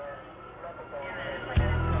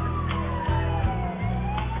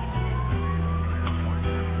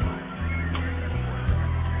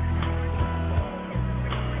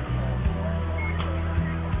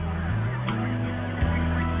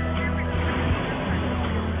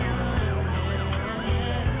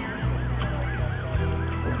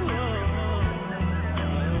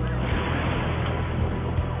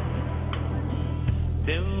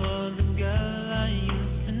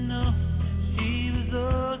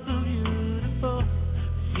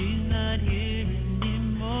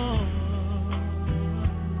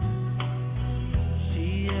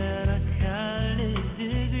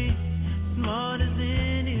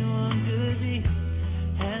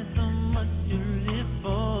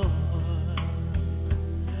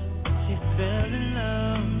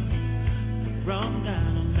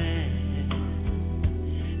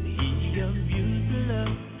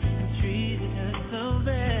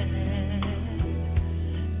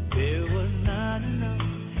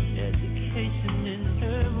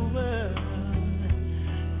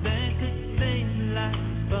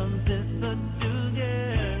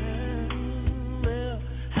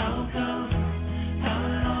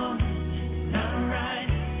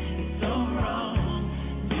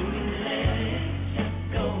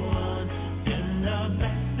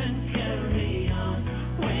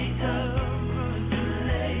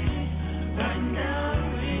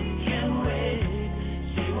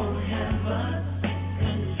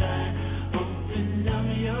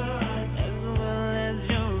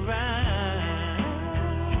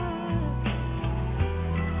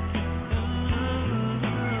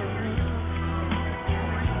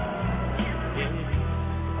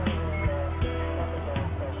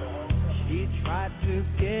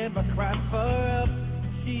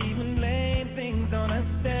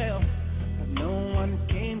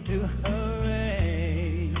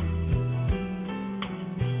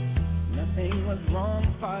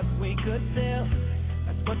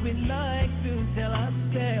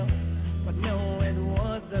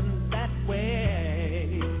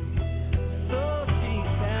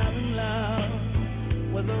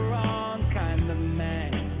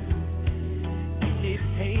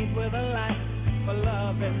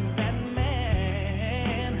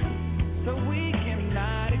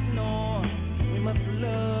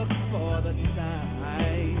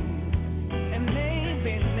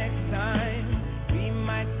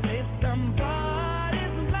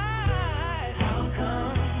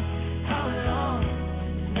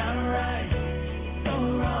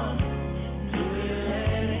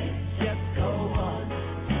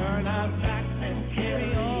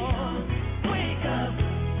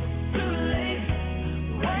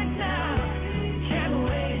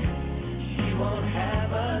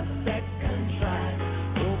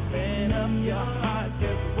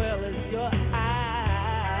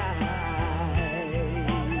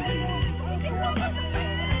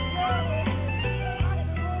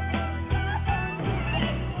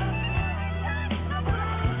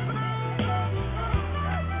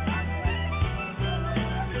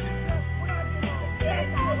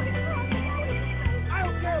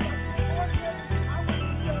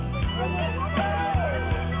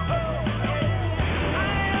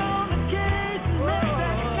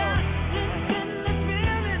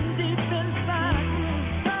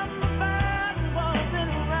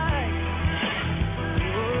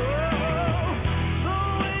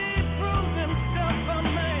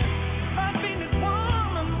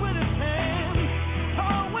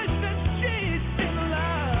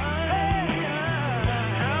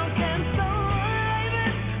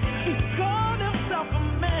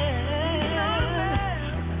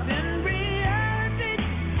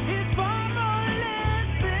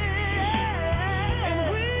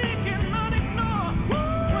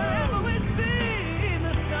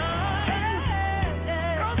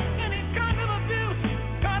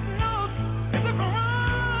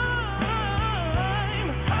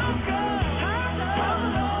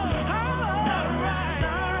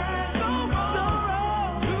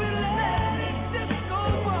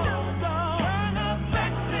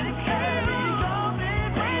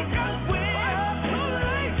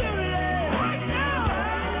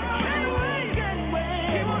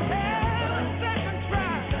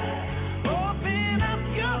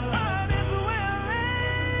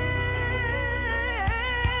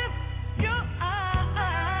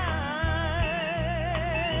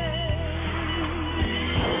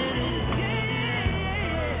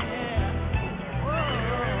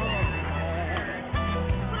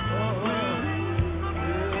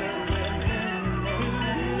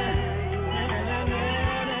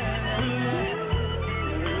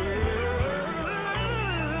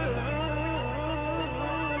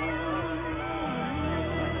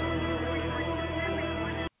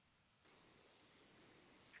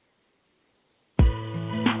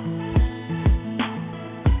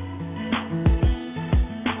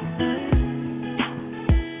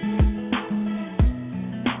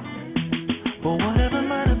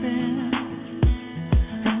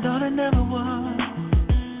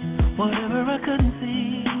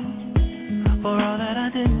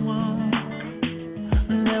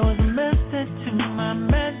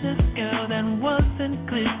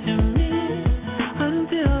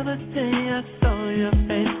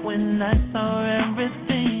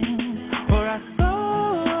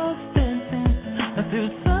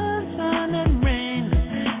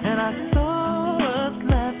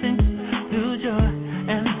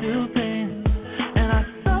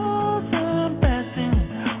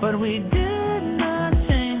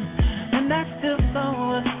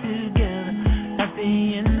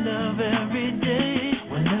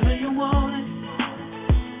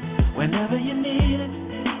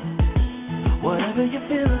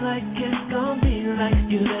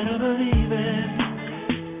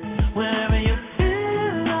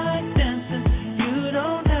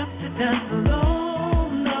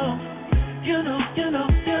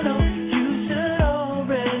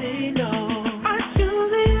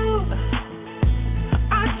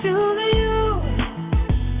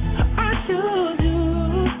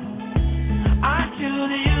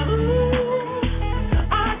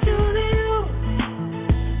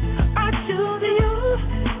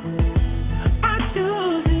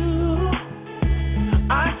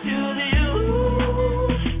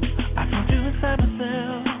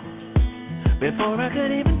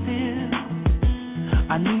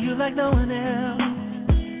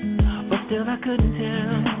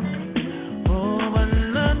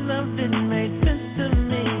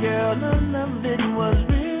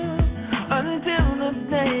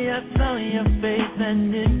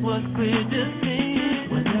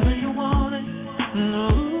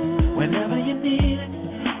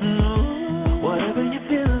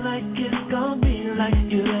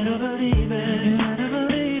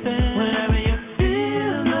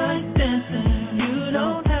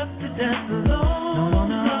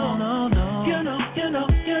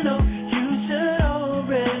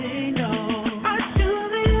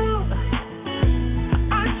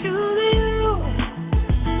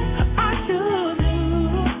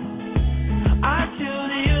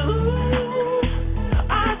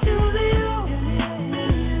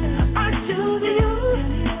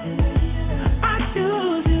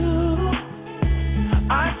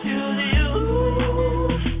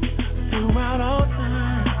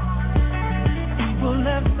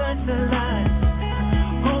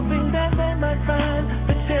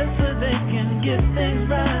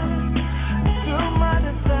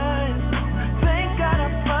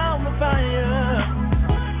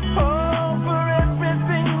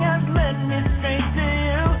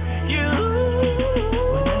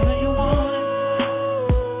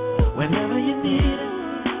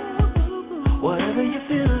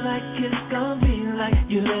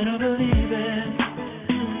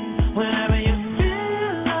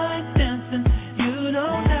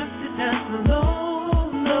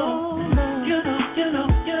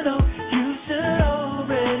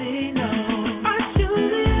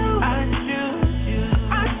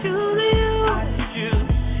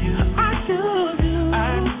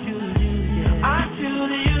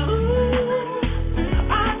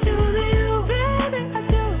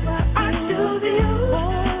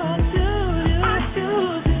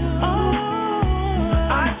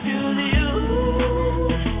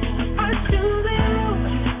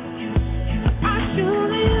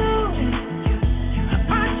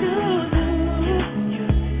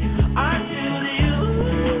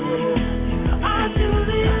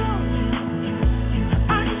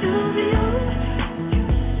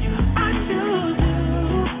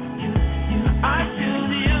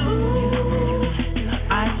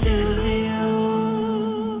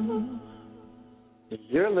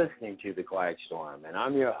 You're listening to The Quiet Storm, and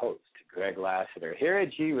I'm your host, Greg Lassiter, here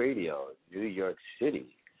at G Radio, New York City,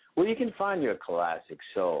 where you can find your classic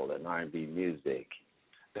soul and R&B music,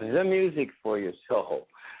 the music for your soul.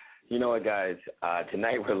 You know what, guys?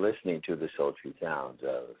 Tonight we're listening to the sultry sounds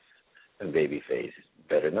of Babyface,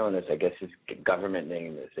 better known as, I guess his government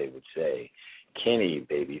name, as they would say, Kenny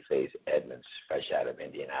Babyface Edmonds, fresh out of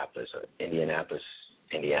Indianapolis,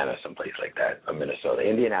 Indiana, someplace like that, or Minnesota.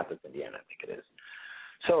 Indianapolis, Indiana, I think it is.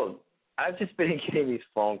 So I've just been getting these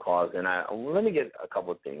phone calls, and let me get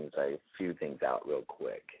a few things out real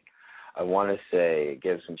quick. I want to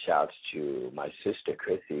give some shouts to my sister,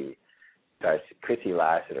 Chrissy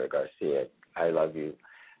Lassiter Garcia. I love you.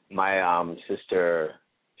 My sister,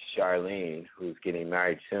 Charlene, who's getting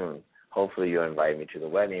married soon. Hopefully you'll invite me to the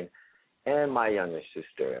wedding. And my younger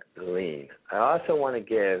sister, Lean. I also want to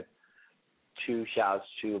give 2 shouts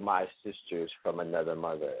to my sisters from another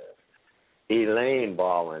mother, Elaine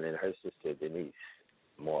Baldwin and her sister, Denise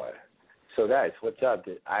Moore. So, guys, what's up?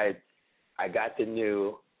 I got the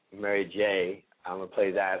new Mary J. I'm going to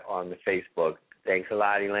play that on the Facebook. Thanks a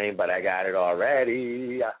lot, Elaine, but I got it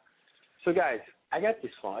already. So, guys, I got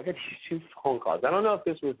these 2 phone calls. I don't know if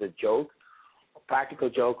this was a joke, a practical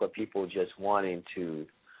joke, or people just wanting to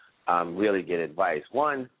really get advice.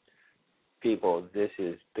 One, people, this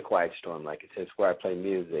is the Quiet Storm, like it says, where I play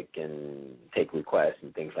music and take requests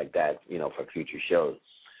and things like that, for future shows.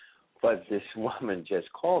 But this woman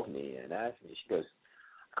just called me and asked me, she goes,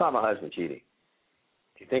 I caught my husband cheating.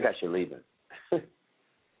 Do you think I should leave him?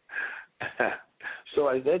 So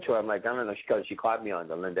I said to her, I'm like, I don't know, because she caught me on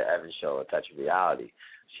the Linda Evans show, A Touch of Reality.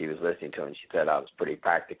 She was listening to it, and she said I was pretty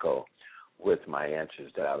practical with my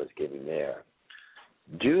answers that I was giving there.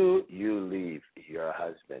 Do you leave your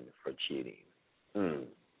husband for cheating?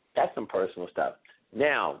 That's some personal stuff.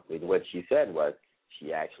 Now, what she said was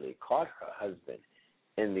she actually caught her husband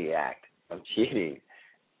in the act of cheating,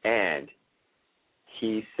 and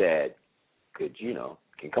he said,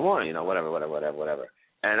 come on, whatever.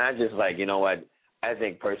 And I just like, you know what, I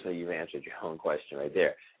think personally you've answered your own question right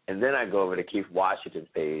there. And then I go over to Keith Washington's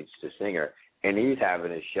page, the singer, and he's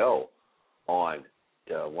having a show on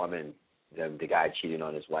the woman, the guy cheating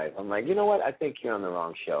on his wife. I'm like, you know what, I think you're on the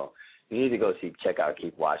wrong show. You need to go check out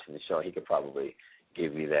Keith Washington's show. He could probably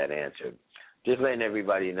give you that answer. Just letting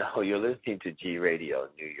everybody know you're listening to G Radio,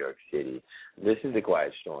 New York City. This is The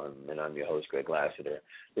Quiet Storm, and I'm your host, Greg Lassiter.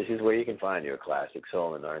 This is where you can find your classic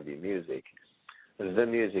soul and R&B music. This is the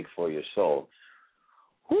music for your soul.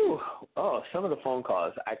 Whew. Oh, some of the phone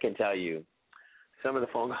calls, I can tell you, some of the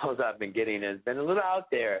phone calls I've been getting has been a little out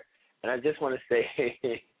there, and I just want to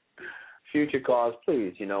say, future calls,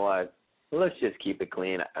 please, you know what, let's just keep it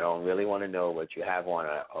clean. I don't really want to know what you have on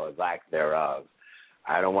or lack thereof.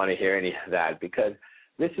 I don't want to hear any of that because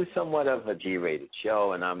this is somewhat of a G-rated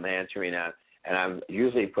show, and I'm answering that, and I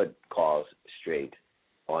usually put calls straight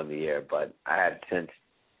on the air, but I had since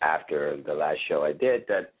after the last show I did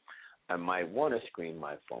that I might want to screen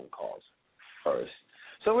my phone calls first.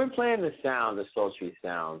 So we're playing the sultry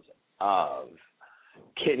sounds of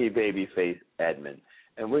Kitty Babyface Edmond,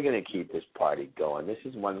 and we're going to keep this party going. This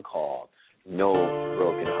is one called No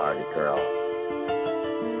Broken Hearted Girl.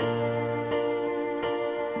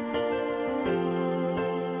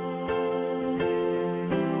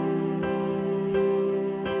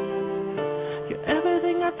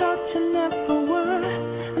 I thought you never were,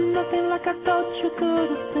 and nothing like I thought you could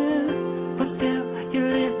have been. But still, you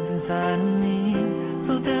live inside of me,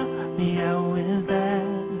 so tell me how is that?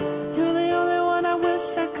 You're the only one I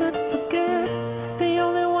wish I could forget, the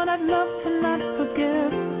only one I'd love to not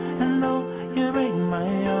forget. And though you break my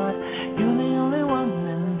heart, you're the only one.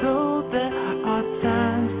 And though there are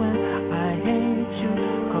times when I hate you,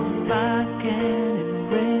 'cause I can't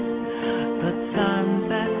erase the times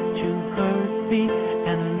that you hurt me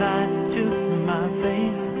and lied to my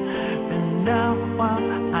face. And now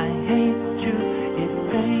while I hate you, it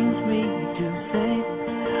pains me to say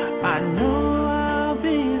I know I'll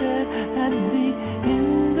be there at the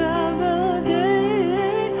end of the day.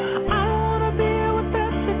 I don't wanna be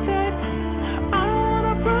without your touch, I don't want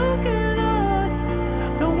a broken heart,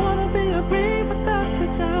 don't wanna be a breeze without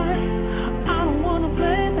your touch, I don't wanna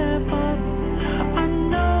play that part. I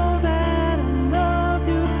know that I love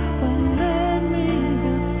you, but let me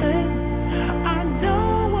just say I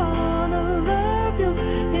don't wanna love you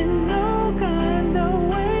in no kind of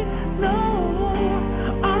way, no.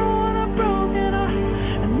 I don't want a broken heart,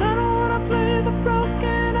 and I don't wanna play the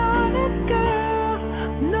broken hearted girl.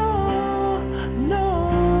 No, no,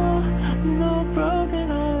 no broken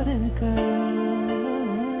hearted girl.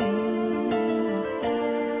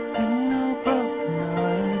 No broken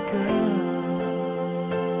hearted girl.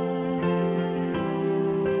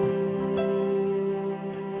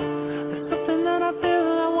 There's something that I feel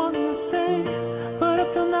I want to say, but up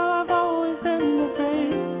till now I've always been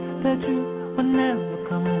afraid that you would never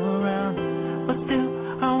come around. But still,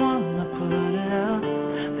 I want to put it out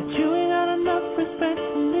that you ain't got enough respect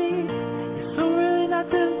for me. You're so really not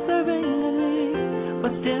deserving of me,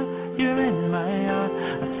 but still, you're in my heart.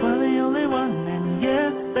 I swear the only one, and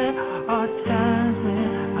yes, there are times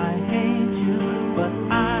when I hate you, but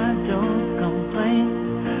I don't complain,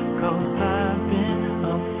 'cause I've been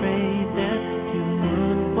afraid that you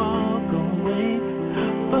would walk away.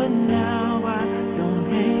 But now I don't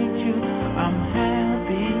hate you, I'm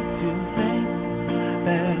happy to think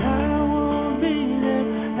that I won't be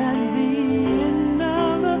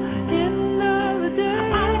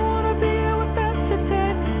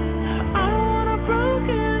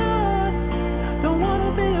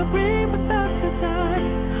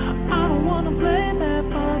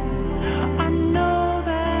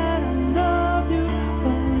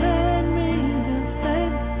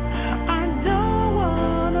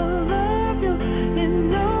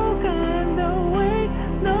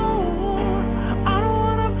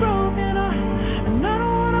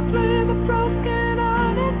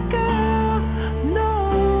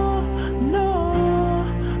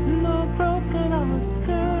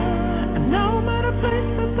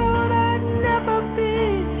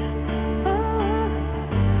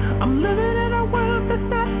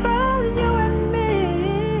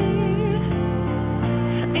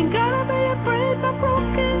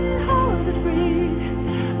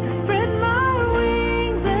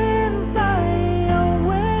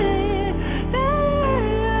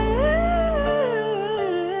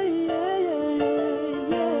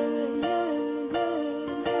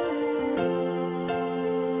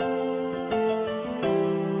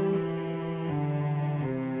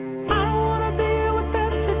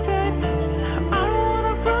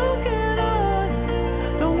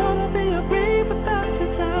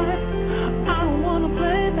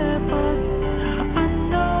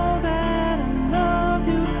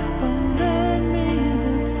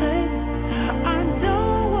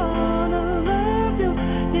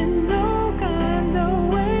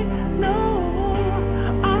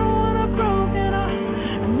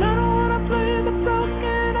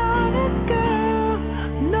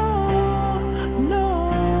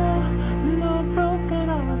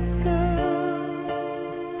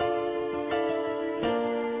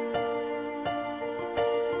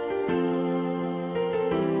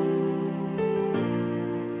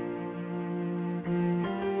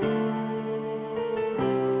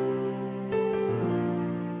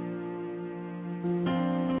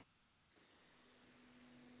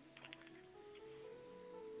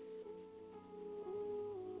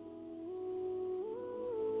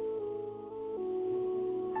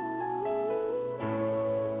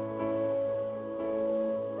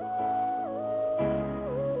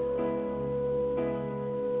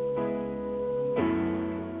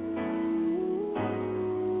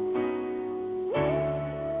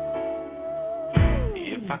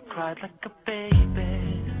I cried like a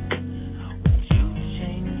baby. Would you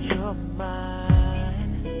change your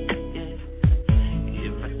mind? Yeah.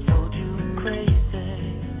 If I told you crazy,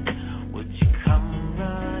 would you come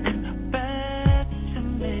running back to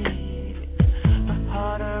me? The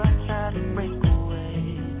harder I try to break away,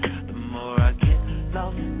 the more I get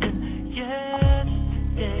lost in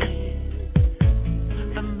yesterday.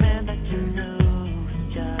 The man that you knew was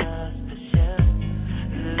just a shell.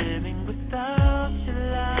 Living without your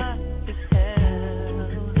life is hell.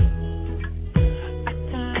 I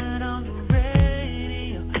turn on the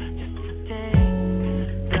radio just to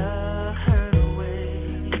take the hurt away.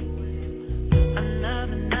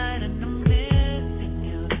 Another night and I'm missing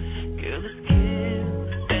you. Girl, it's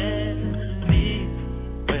killing me.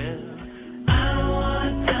 Well, I don't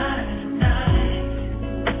wanna die tonight,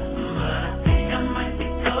 but I think I might be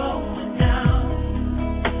going down.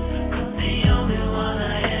 'Cause the only one I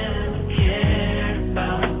ever cared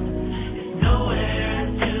about is nowhere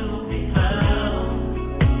to be found.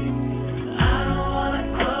 I don't wanna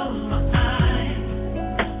close my eyes,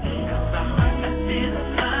 'cause I might not see the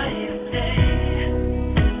light of day.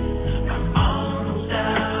 I'm almost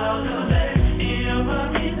out of air. You're my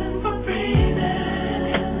reason for breathing.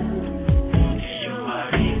 You're my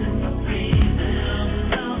reason for breathing.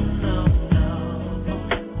 No, no, no.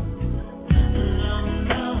 No,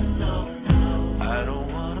 no, no, no. I don't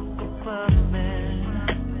wanna go clubbing,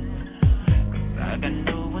 'cause I got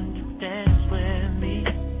no one to dance with me.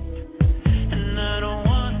 And I don't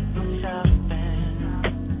wanna go shopping,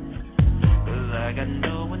 'cause I got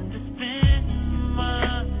no one to spend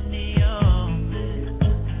money on.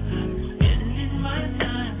 Spending my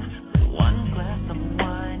time with one glass of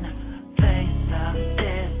wine, place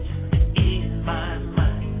upstairs just to ease my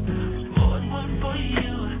mind. Poured one for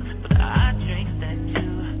you, but I drink that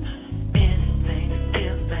too. Anything to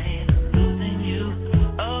feel pain, losing you,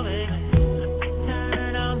 oh baby. I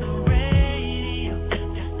turn on the radio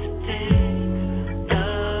just to take the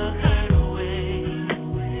hurt away.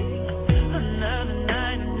 Another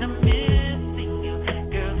night and I'm missing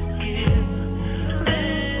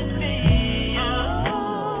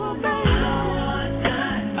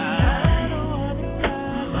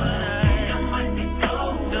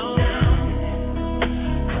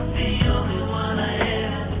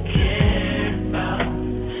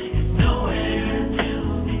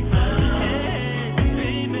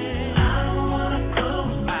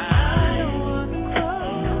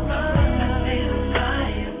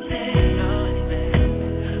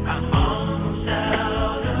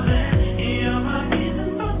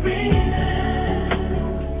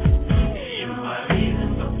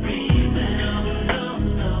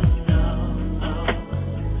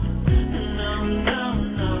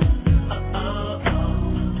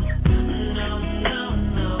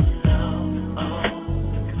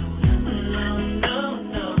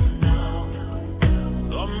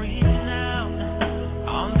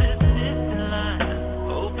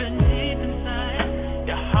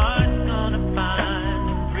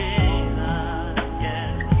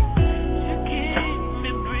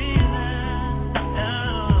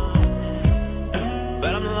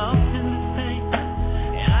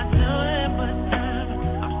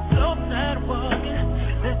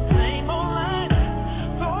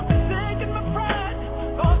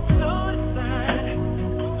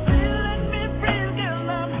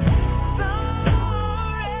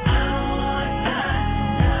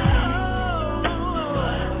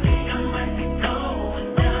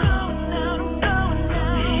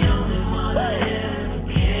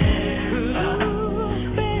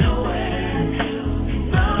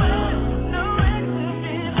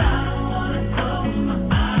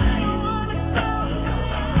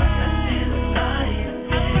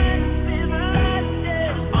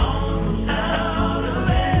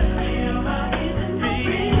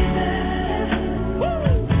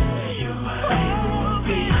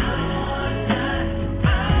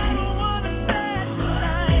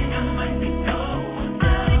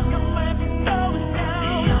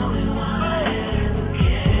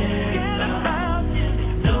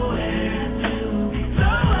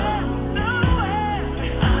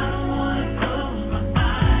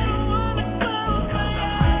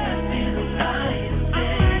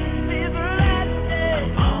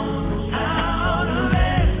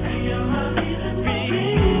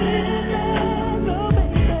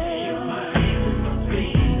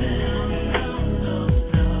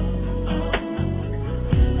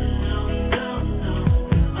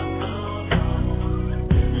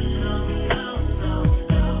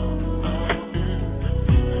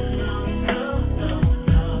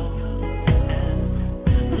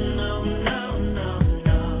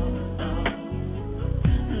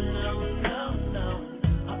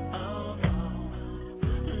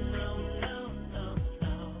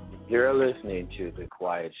listening to The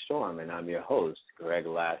Quiet Storm, and I'm your host, Greg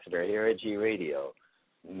Lassiter, here at G Radio,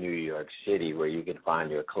 New York City, where you can find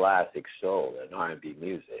your classic soul and R&B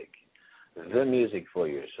music, the music for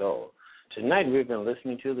your soul. Tonight we've been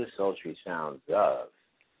listening to the sultry sounds of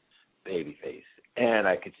Babyface, and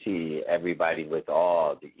I could see everybody with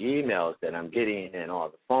all the emails that I'm getting and all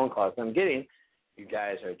the phone calls I'm getting. You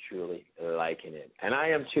guys are truly liking it, and I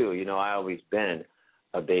am too. You know, I always been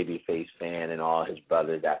a Babyface fan and all his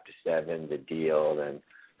brothers after 7, The Deal, and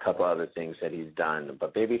a couple other things that he's done.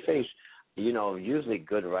 But Babyface, you know, usually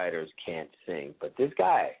good writers can't sing, but this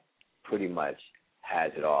guy pretty much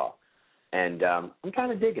has it all. And I'm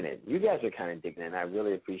kind of digging it. You guys are kind of digging it, and I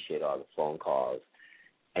really appreciate all the phone calls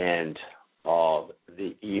and all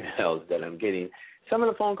the emails that I'm getting. Some of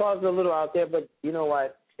the phone calls are a little out there, but you know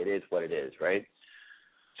what? It is what it is, right?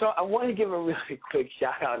 So I want to give a really quick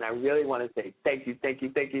shout-out, and I really want to say thank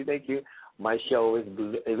you. My show is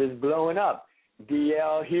blowing up.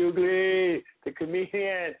 D.L. Hughley, the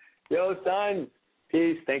comedian. Yo, son,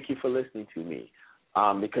 peace. Thank you for listening to me,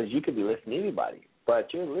 because you could be listening to anybody,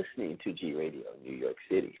 but you're listening to G Radio, New York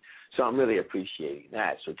City. So I'm really appreciating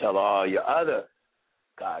that. So tell all your other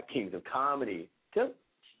kings of comedy to,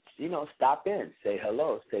 you know, stop in, say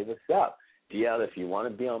hello, say what's up. DL, if you want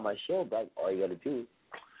to be on my show, but all you got to do,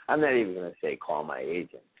 I'm not even going to say call my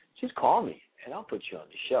agent. Just call me, and I'll put you on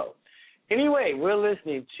the show. Anyway, we're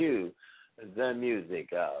listening to the music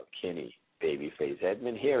of Kenny Babyface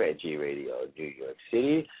Edmond here at G Radio, New York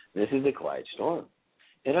City. This is The Quiet Storm,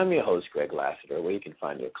 and I'm your host, Greg Lassiter, where you can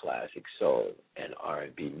find your classic soul and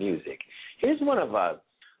R&B music. Here's one of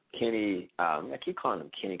Kenny, I keep calling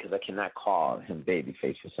him Kenny because I cannot call him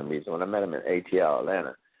Babyface for some reason. When I met him in ATL,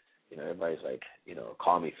 Atlanta, you know, everybody's like, you know,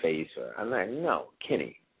 call me Face, or I'm like, no,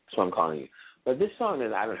 Kenny. That's what I'm calling you. But this song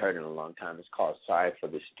that I haven't heard in a long time is called Sorry for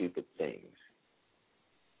the Stupid Things.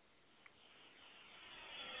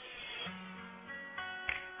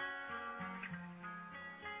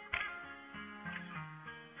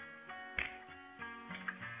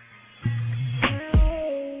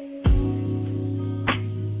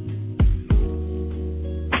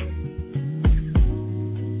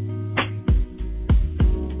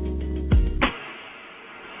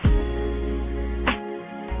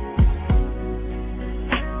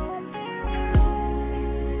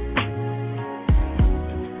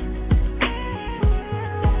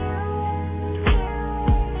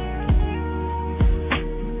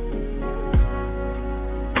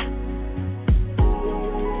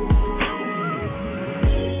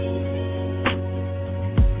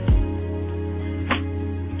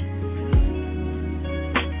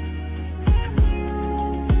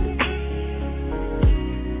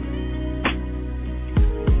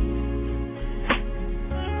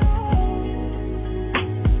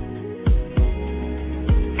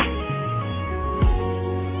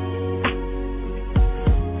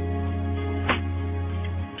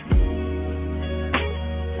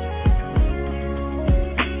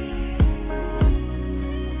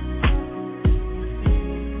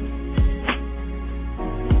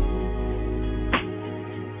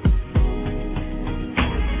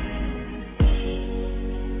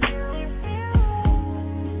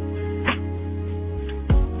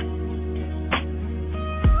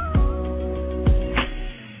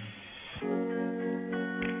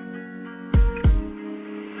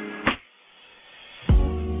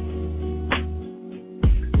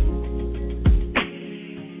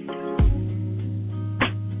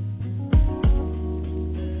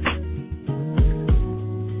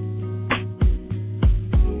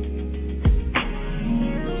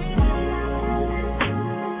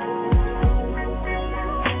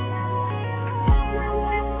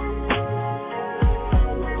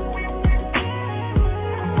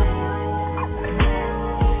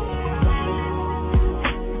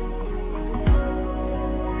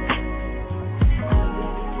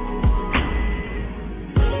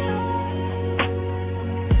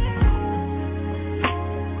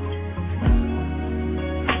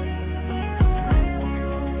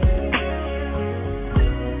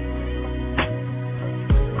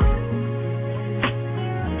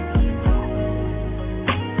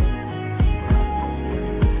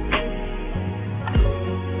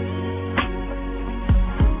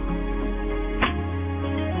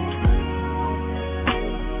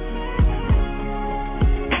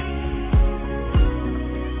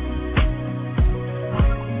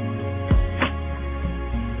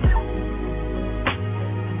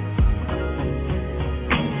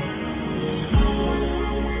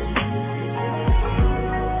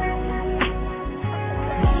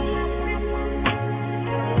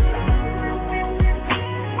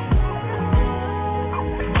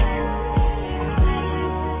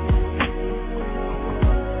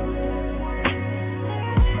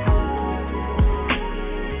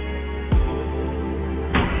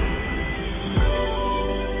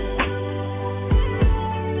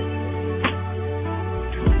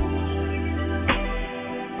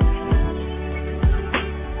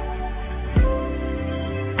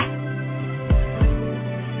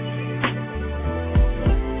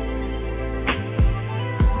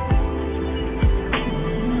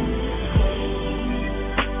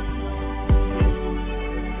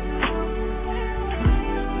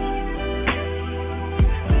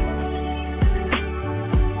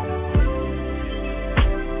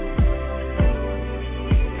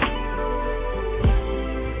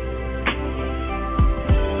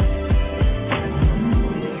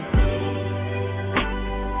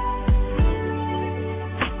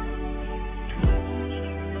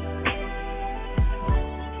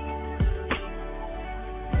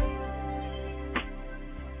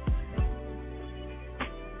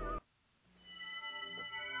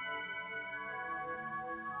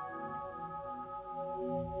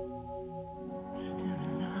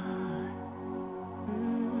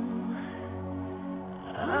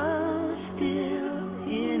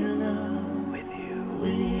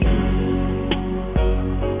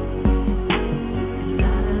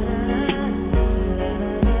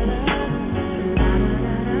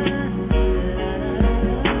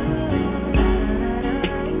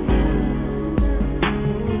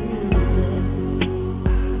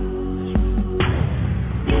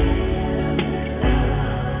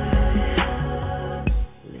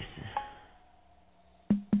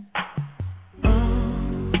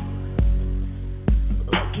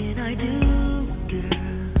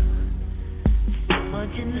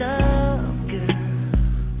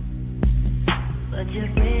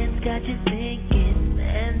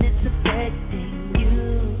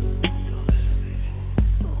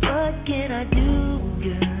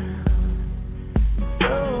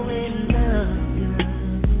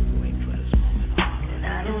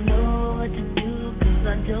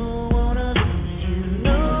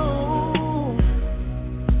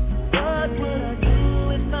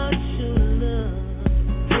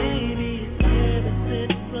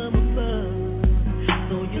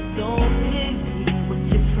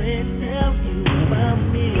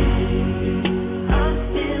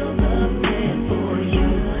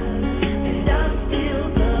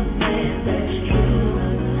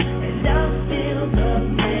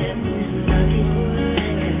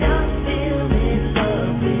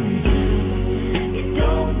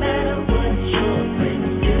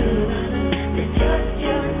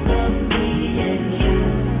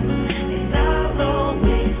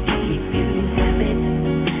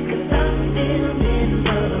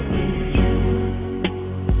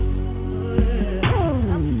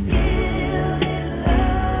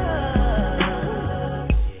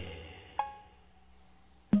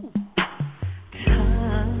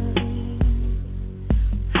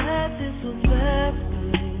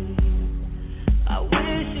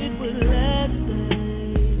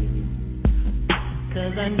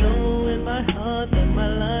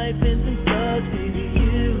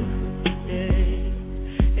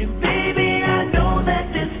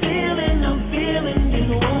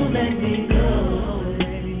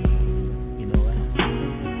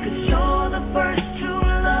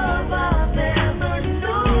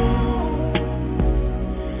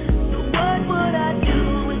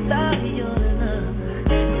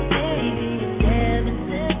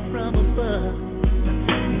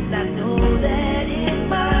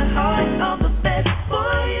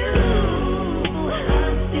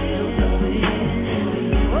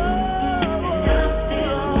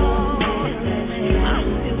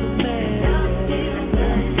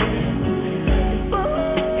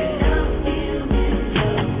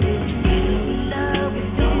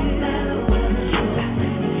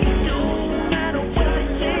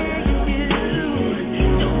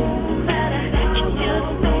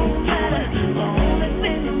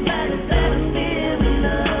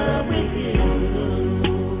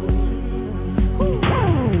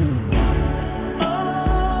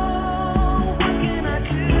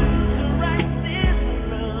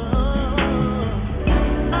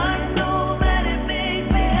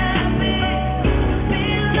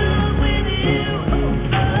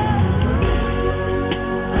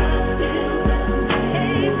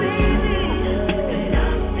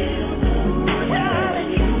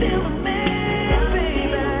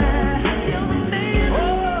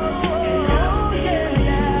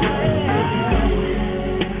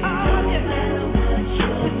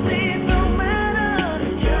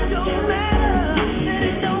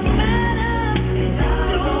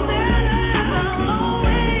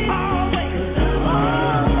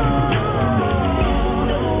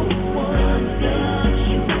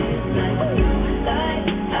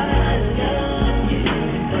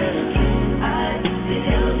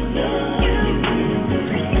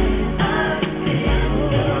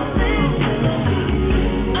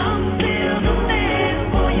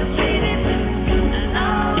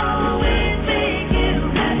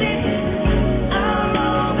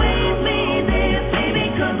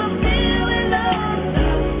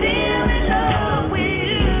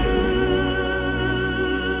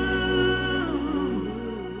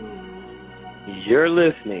 You're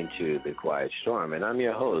listening to The Quiet Storm, and I'm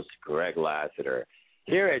your host, Greg Lassiter,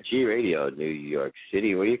 here at G Radio, New York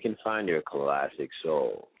City, where you can find your classic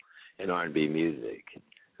soul and R&B music,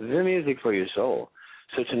 the music for your soul.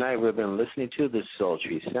 So tonight we've been listening to the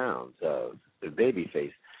sultry sounds of the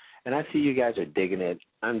Babyface, and I see you guys are digging it.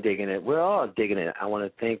 I'm digging it. We're all digging it. I want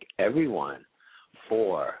to thank everyone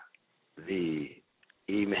for the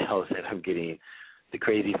emails that I'm getting, the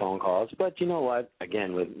crazy phone calls. But you know what?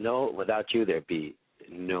 Again, without you, there'd be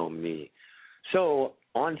no me. So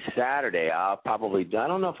on Saturday, I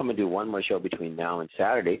don't know if I'm going to do one more show between now and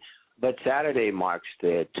Saturday, but Saturday marks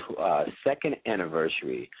the second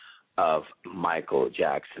anniversary of Michael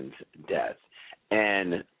Jackson's death.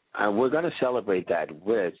 And we're going to celebrate that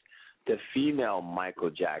with the female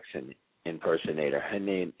Michael Jackson impersonator. Her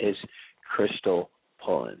name is Crystal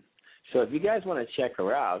Pullen. So if you guys want to check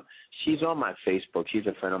her out, she's on my Facebook. She's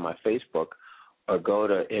a friend on my Facebook. Or go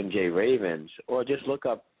to MJ Ravens, or just look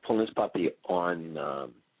up Pullen's Puppy on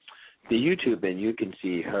the YouTube, and you can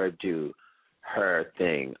see her do her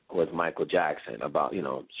thing with Michael Jackson. About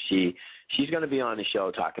she's going to be on the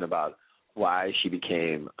show talking about why she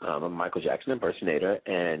became a Michael Jackson impersonator,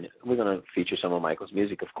 and we're going to feature some of Michael's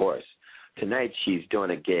music, of course. Tonight she's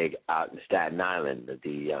doing a gig out in Staten Island,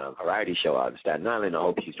 the variety show out in Staten Island. I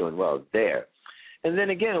hope she's doing well there. And then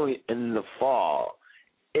again, in the fall,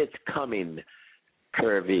 it's coming,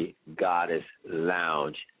 Curvy Goddess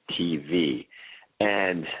Lounge TV.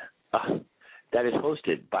 And that is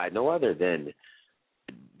hosted by no other than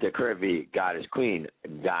the Curvy Goddess Queen,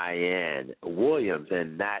 Diane Williams.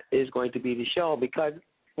 And that is going to be the show because,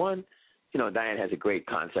 one, Diane has a great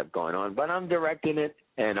concept going on, but I'm directing it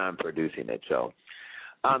and I'm producing it. So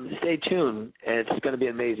stay tuned, and it's going to be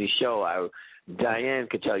an amazing show. Diane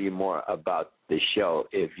could tell you more about the show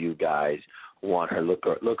if you guys want her. Look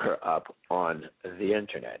her up on the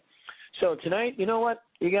internet. So tonight, you know what,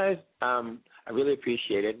 you guys, I really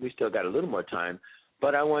appreciate it. We still got a little more time,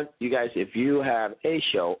 but I want you guys, if you have a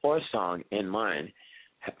show or a song in mind,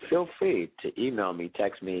 feel free to email me,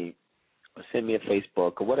 text me, or send me a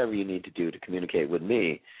Facebook, or whatever you need to do to communicate with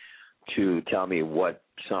me to tell me what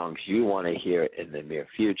songs you want to hear in the near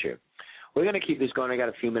future. We're going to keep this going. I got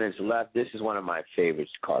a few minutes left. This is one of my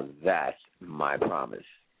favorites called That's My Promise.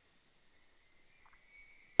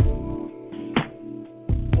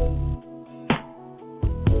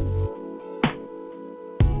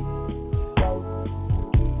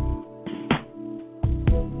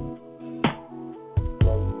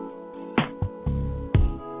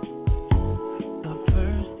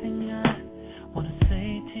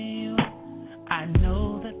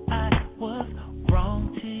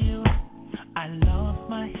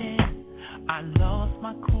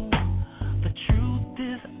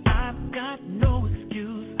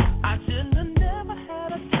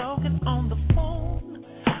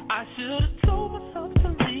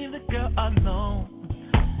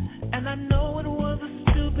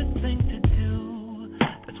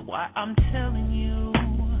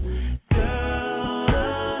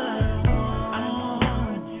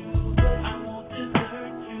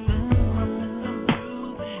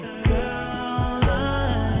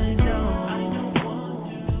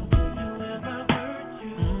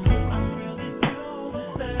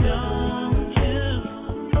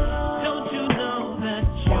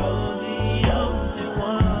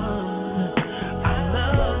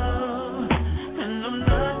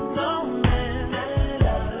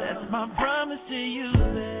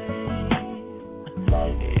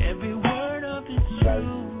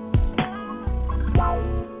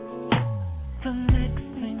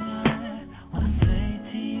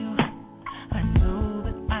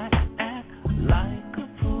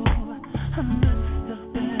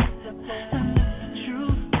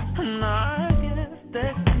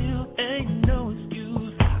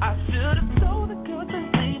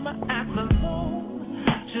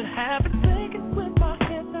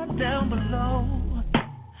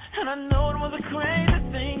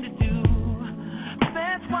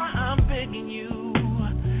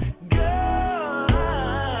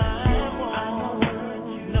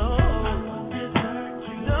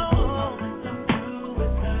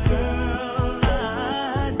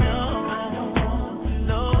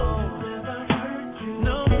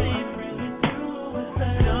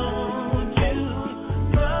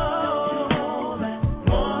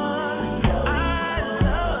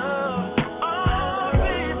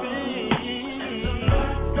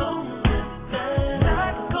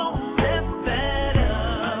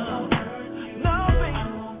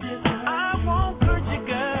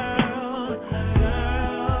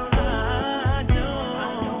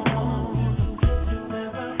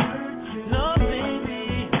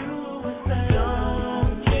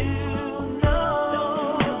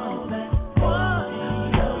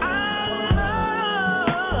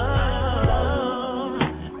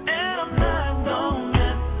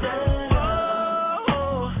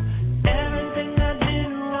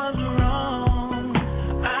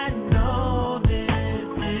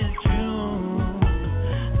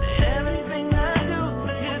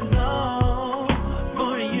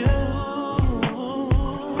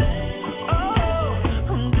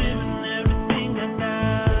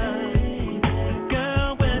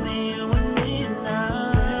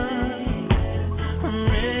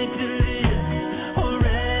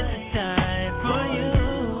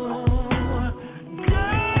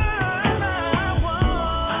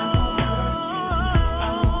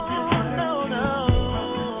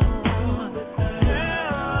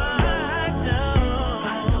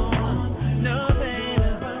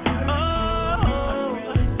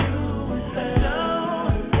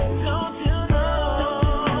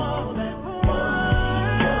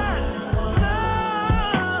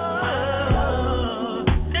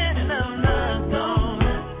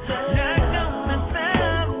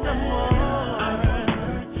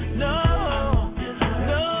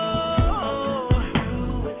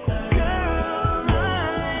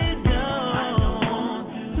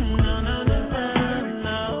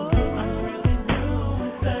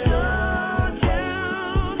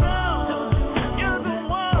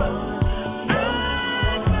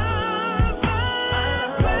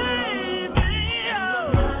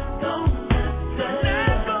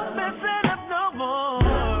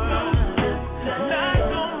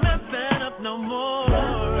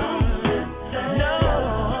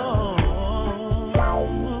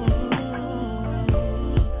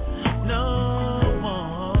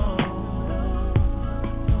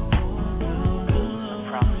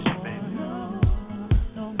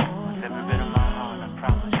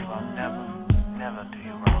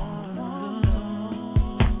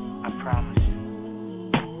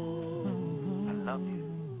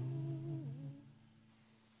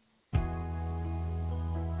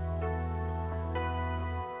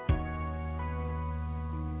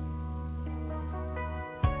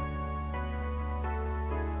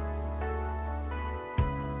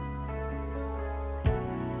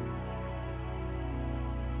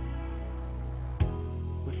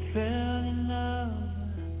 fell in love,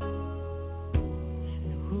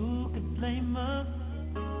 and who could blame us?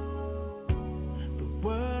 The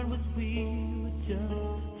word was we were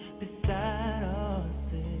just beside ourselves,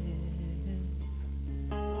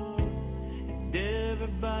 and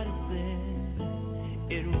everybody said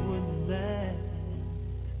it wouldn't last.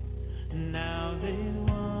 Now they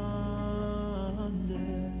wonder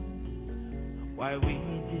why we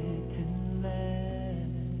didn't last.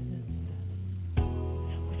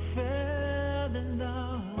 We fell in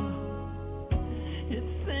love, it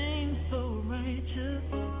seemed so righteous.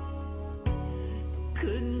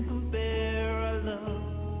 Couldn't compare our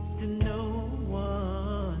love to no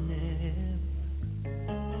one else.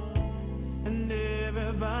 And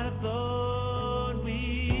everybody thought we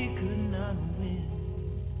could not win.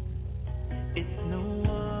 It's no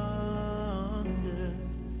wonder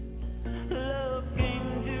love came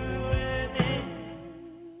to an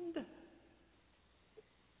end.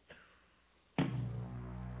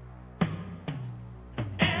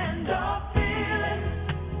 And our feelings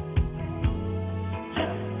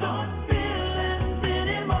just aren't feelings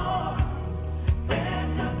anymore. They're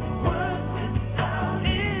just words without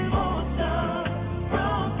emotion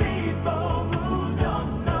from people who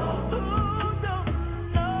don't know,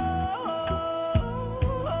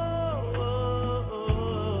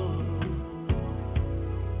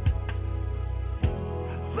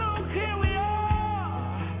 So here we are,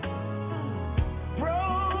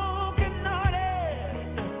 broken hearted.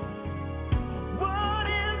 What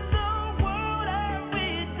in the world have we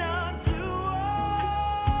done to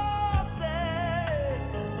ourselves?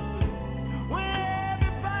 When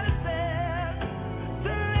everybody says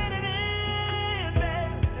serenity,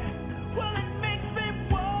 baby, well, it makes me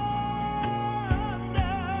wonder.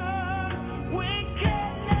 We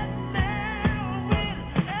can't let down with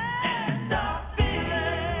and our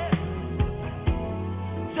feelings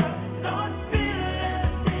just aren't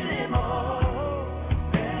feelings anymore.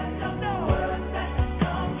 There's just no words that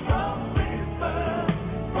come from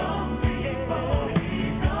people we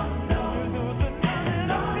don't know.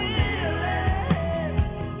 And our feelings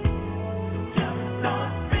just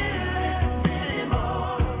aren't feelings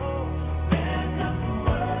anymore. There's just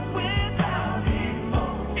words without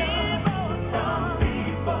emotion from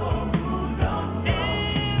people who don't know.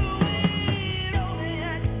 We only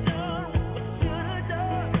had done what we should have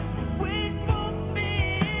done. Wait for me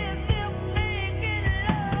and still making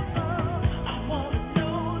love. I wanna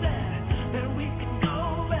know that we can go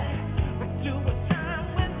back to a time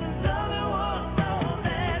when the loving was all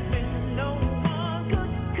that when no one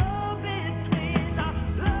could come between our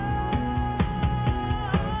love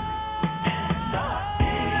and our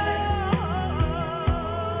feelings.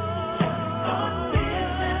 Aren't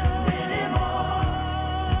feelings anymore.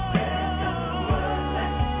 There's just words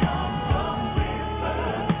that come from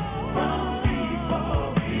whispers from people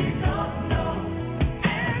we don't know.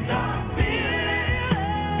 And our feelings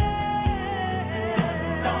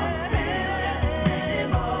aren't feelings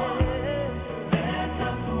anymore. There's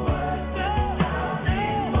just words without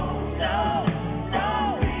emotion. No,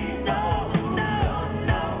 we don't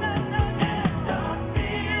know. And our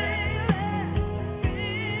feelings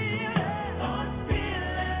aren't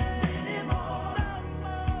feelings anymore.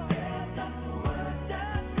 There's just words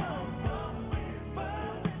that come from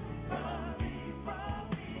whispers from people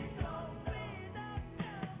we don't know.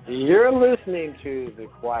 You're listening to The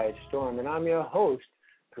Quiet Storm, and I'm your host,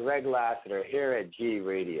 Greg Lassiter, here at G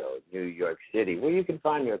Radio, New York City, where you can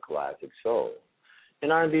find your classic soul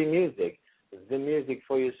and R&B music, the music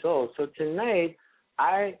for your soul. So tonight,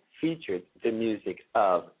 I featured the music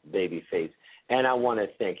of Babyface, and I want to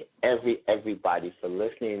thank everybody for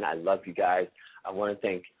listening. I love you guys. I want to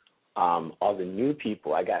thank all the new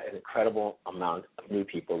people. I got an incredible amount of new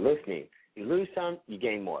people listening. You lose some, you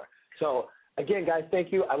gain more. So again, guys,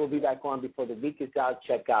 thank you. I will be back on before the week is out.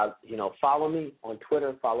 Check out, follow me on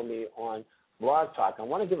Twitter, follow me on Blog Talk. I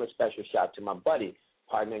want to give a special shout to my buddy,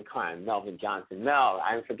 partner in crime, Melvin Johnson. Mel,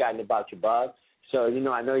 I haven't forgotten about you, bud. So,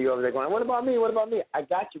 I know you're over there going, what about me? What about me? I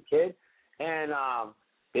got you, kid. And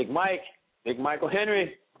Big Michael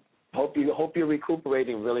Henry, hope you're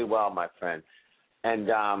recuperating really well, my friend.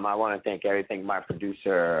 And I want to thank my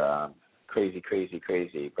producer, crazy,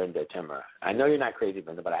 Brenda Timmer. I know you're not crazy,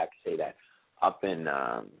 Brenda, but I have to say that. Up in,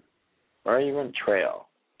 where are you in? Trail,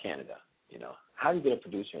 Canada. How do you get a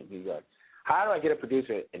producer in New York? How do I get a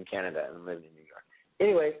producer in Canada and live in New York?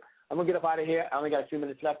 Anyway, I'm going to get up out of here. I only got a few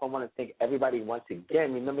minutes left. I want to thank everybody once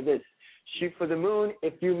again. Remember this, shoot for the moon.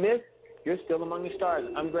 If you miss, you're still among the stars.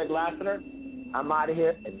 I'm Greg Lassiter. I'm out of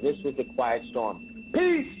here, and this was The Quiet Storm.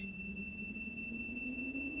 Peace!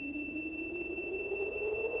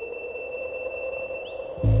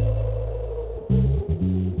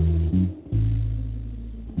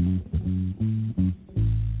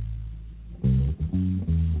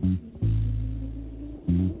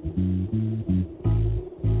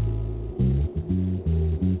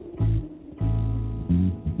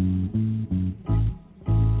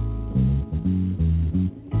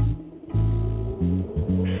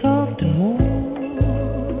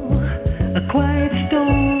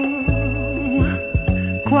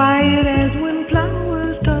 quiet as when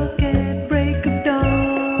flowers talk at break of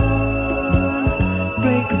dawn,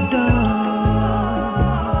 break of dawn.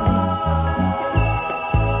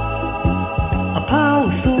 A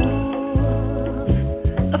power source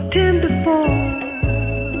of tender force,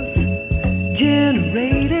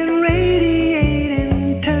 generate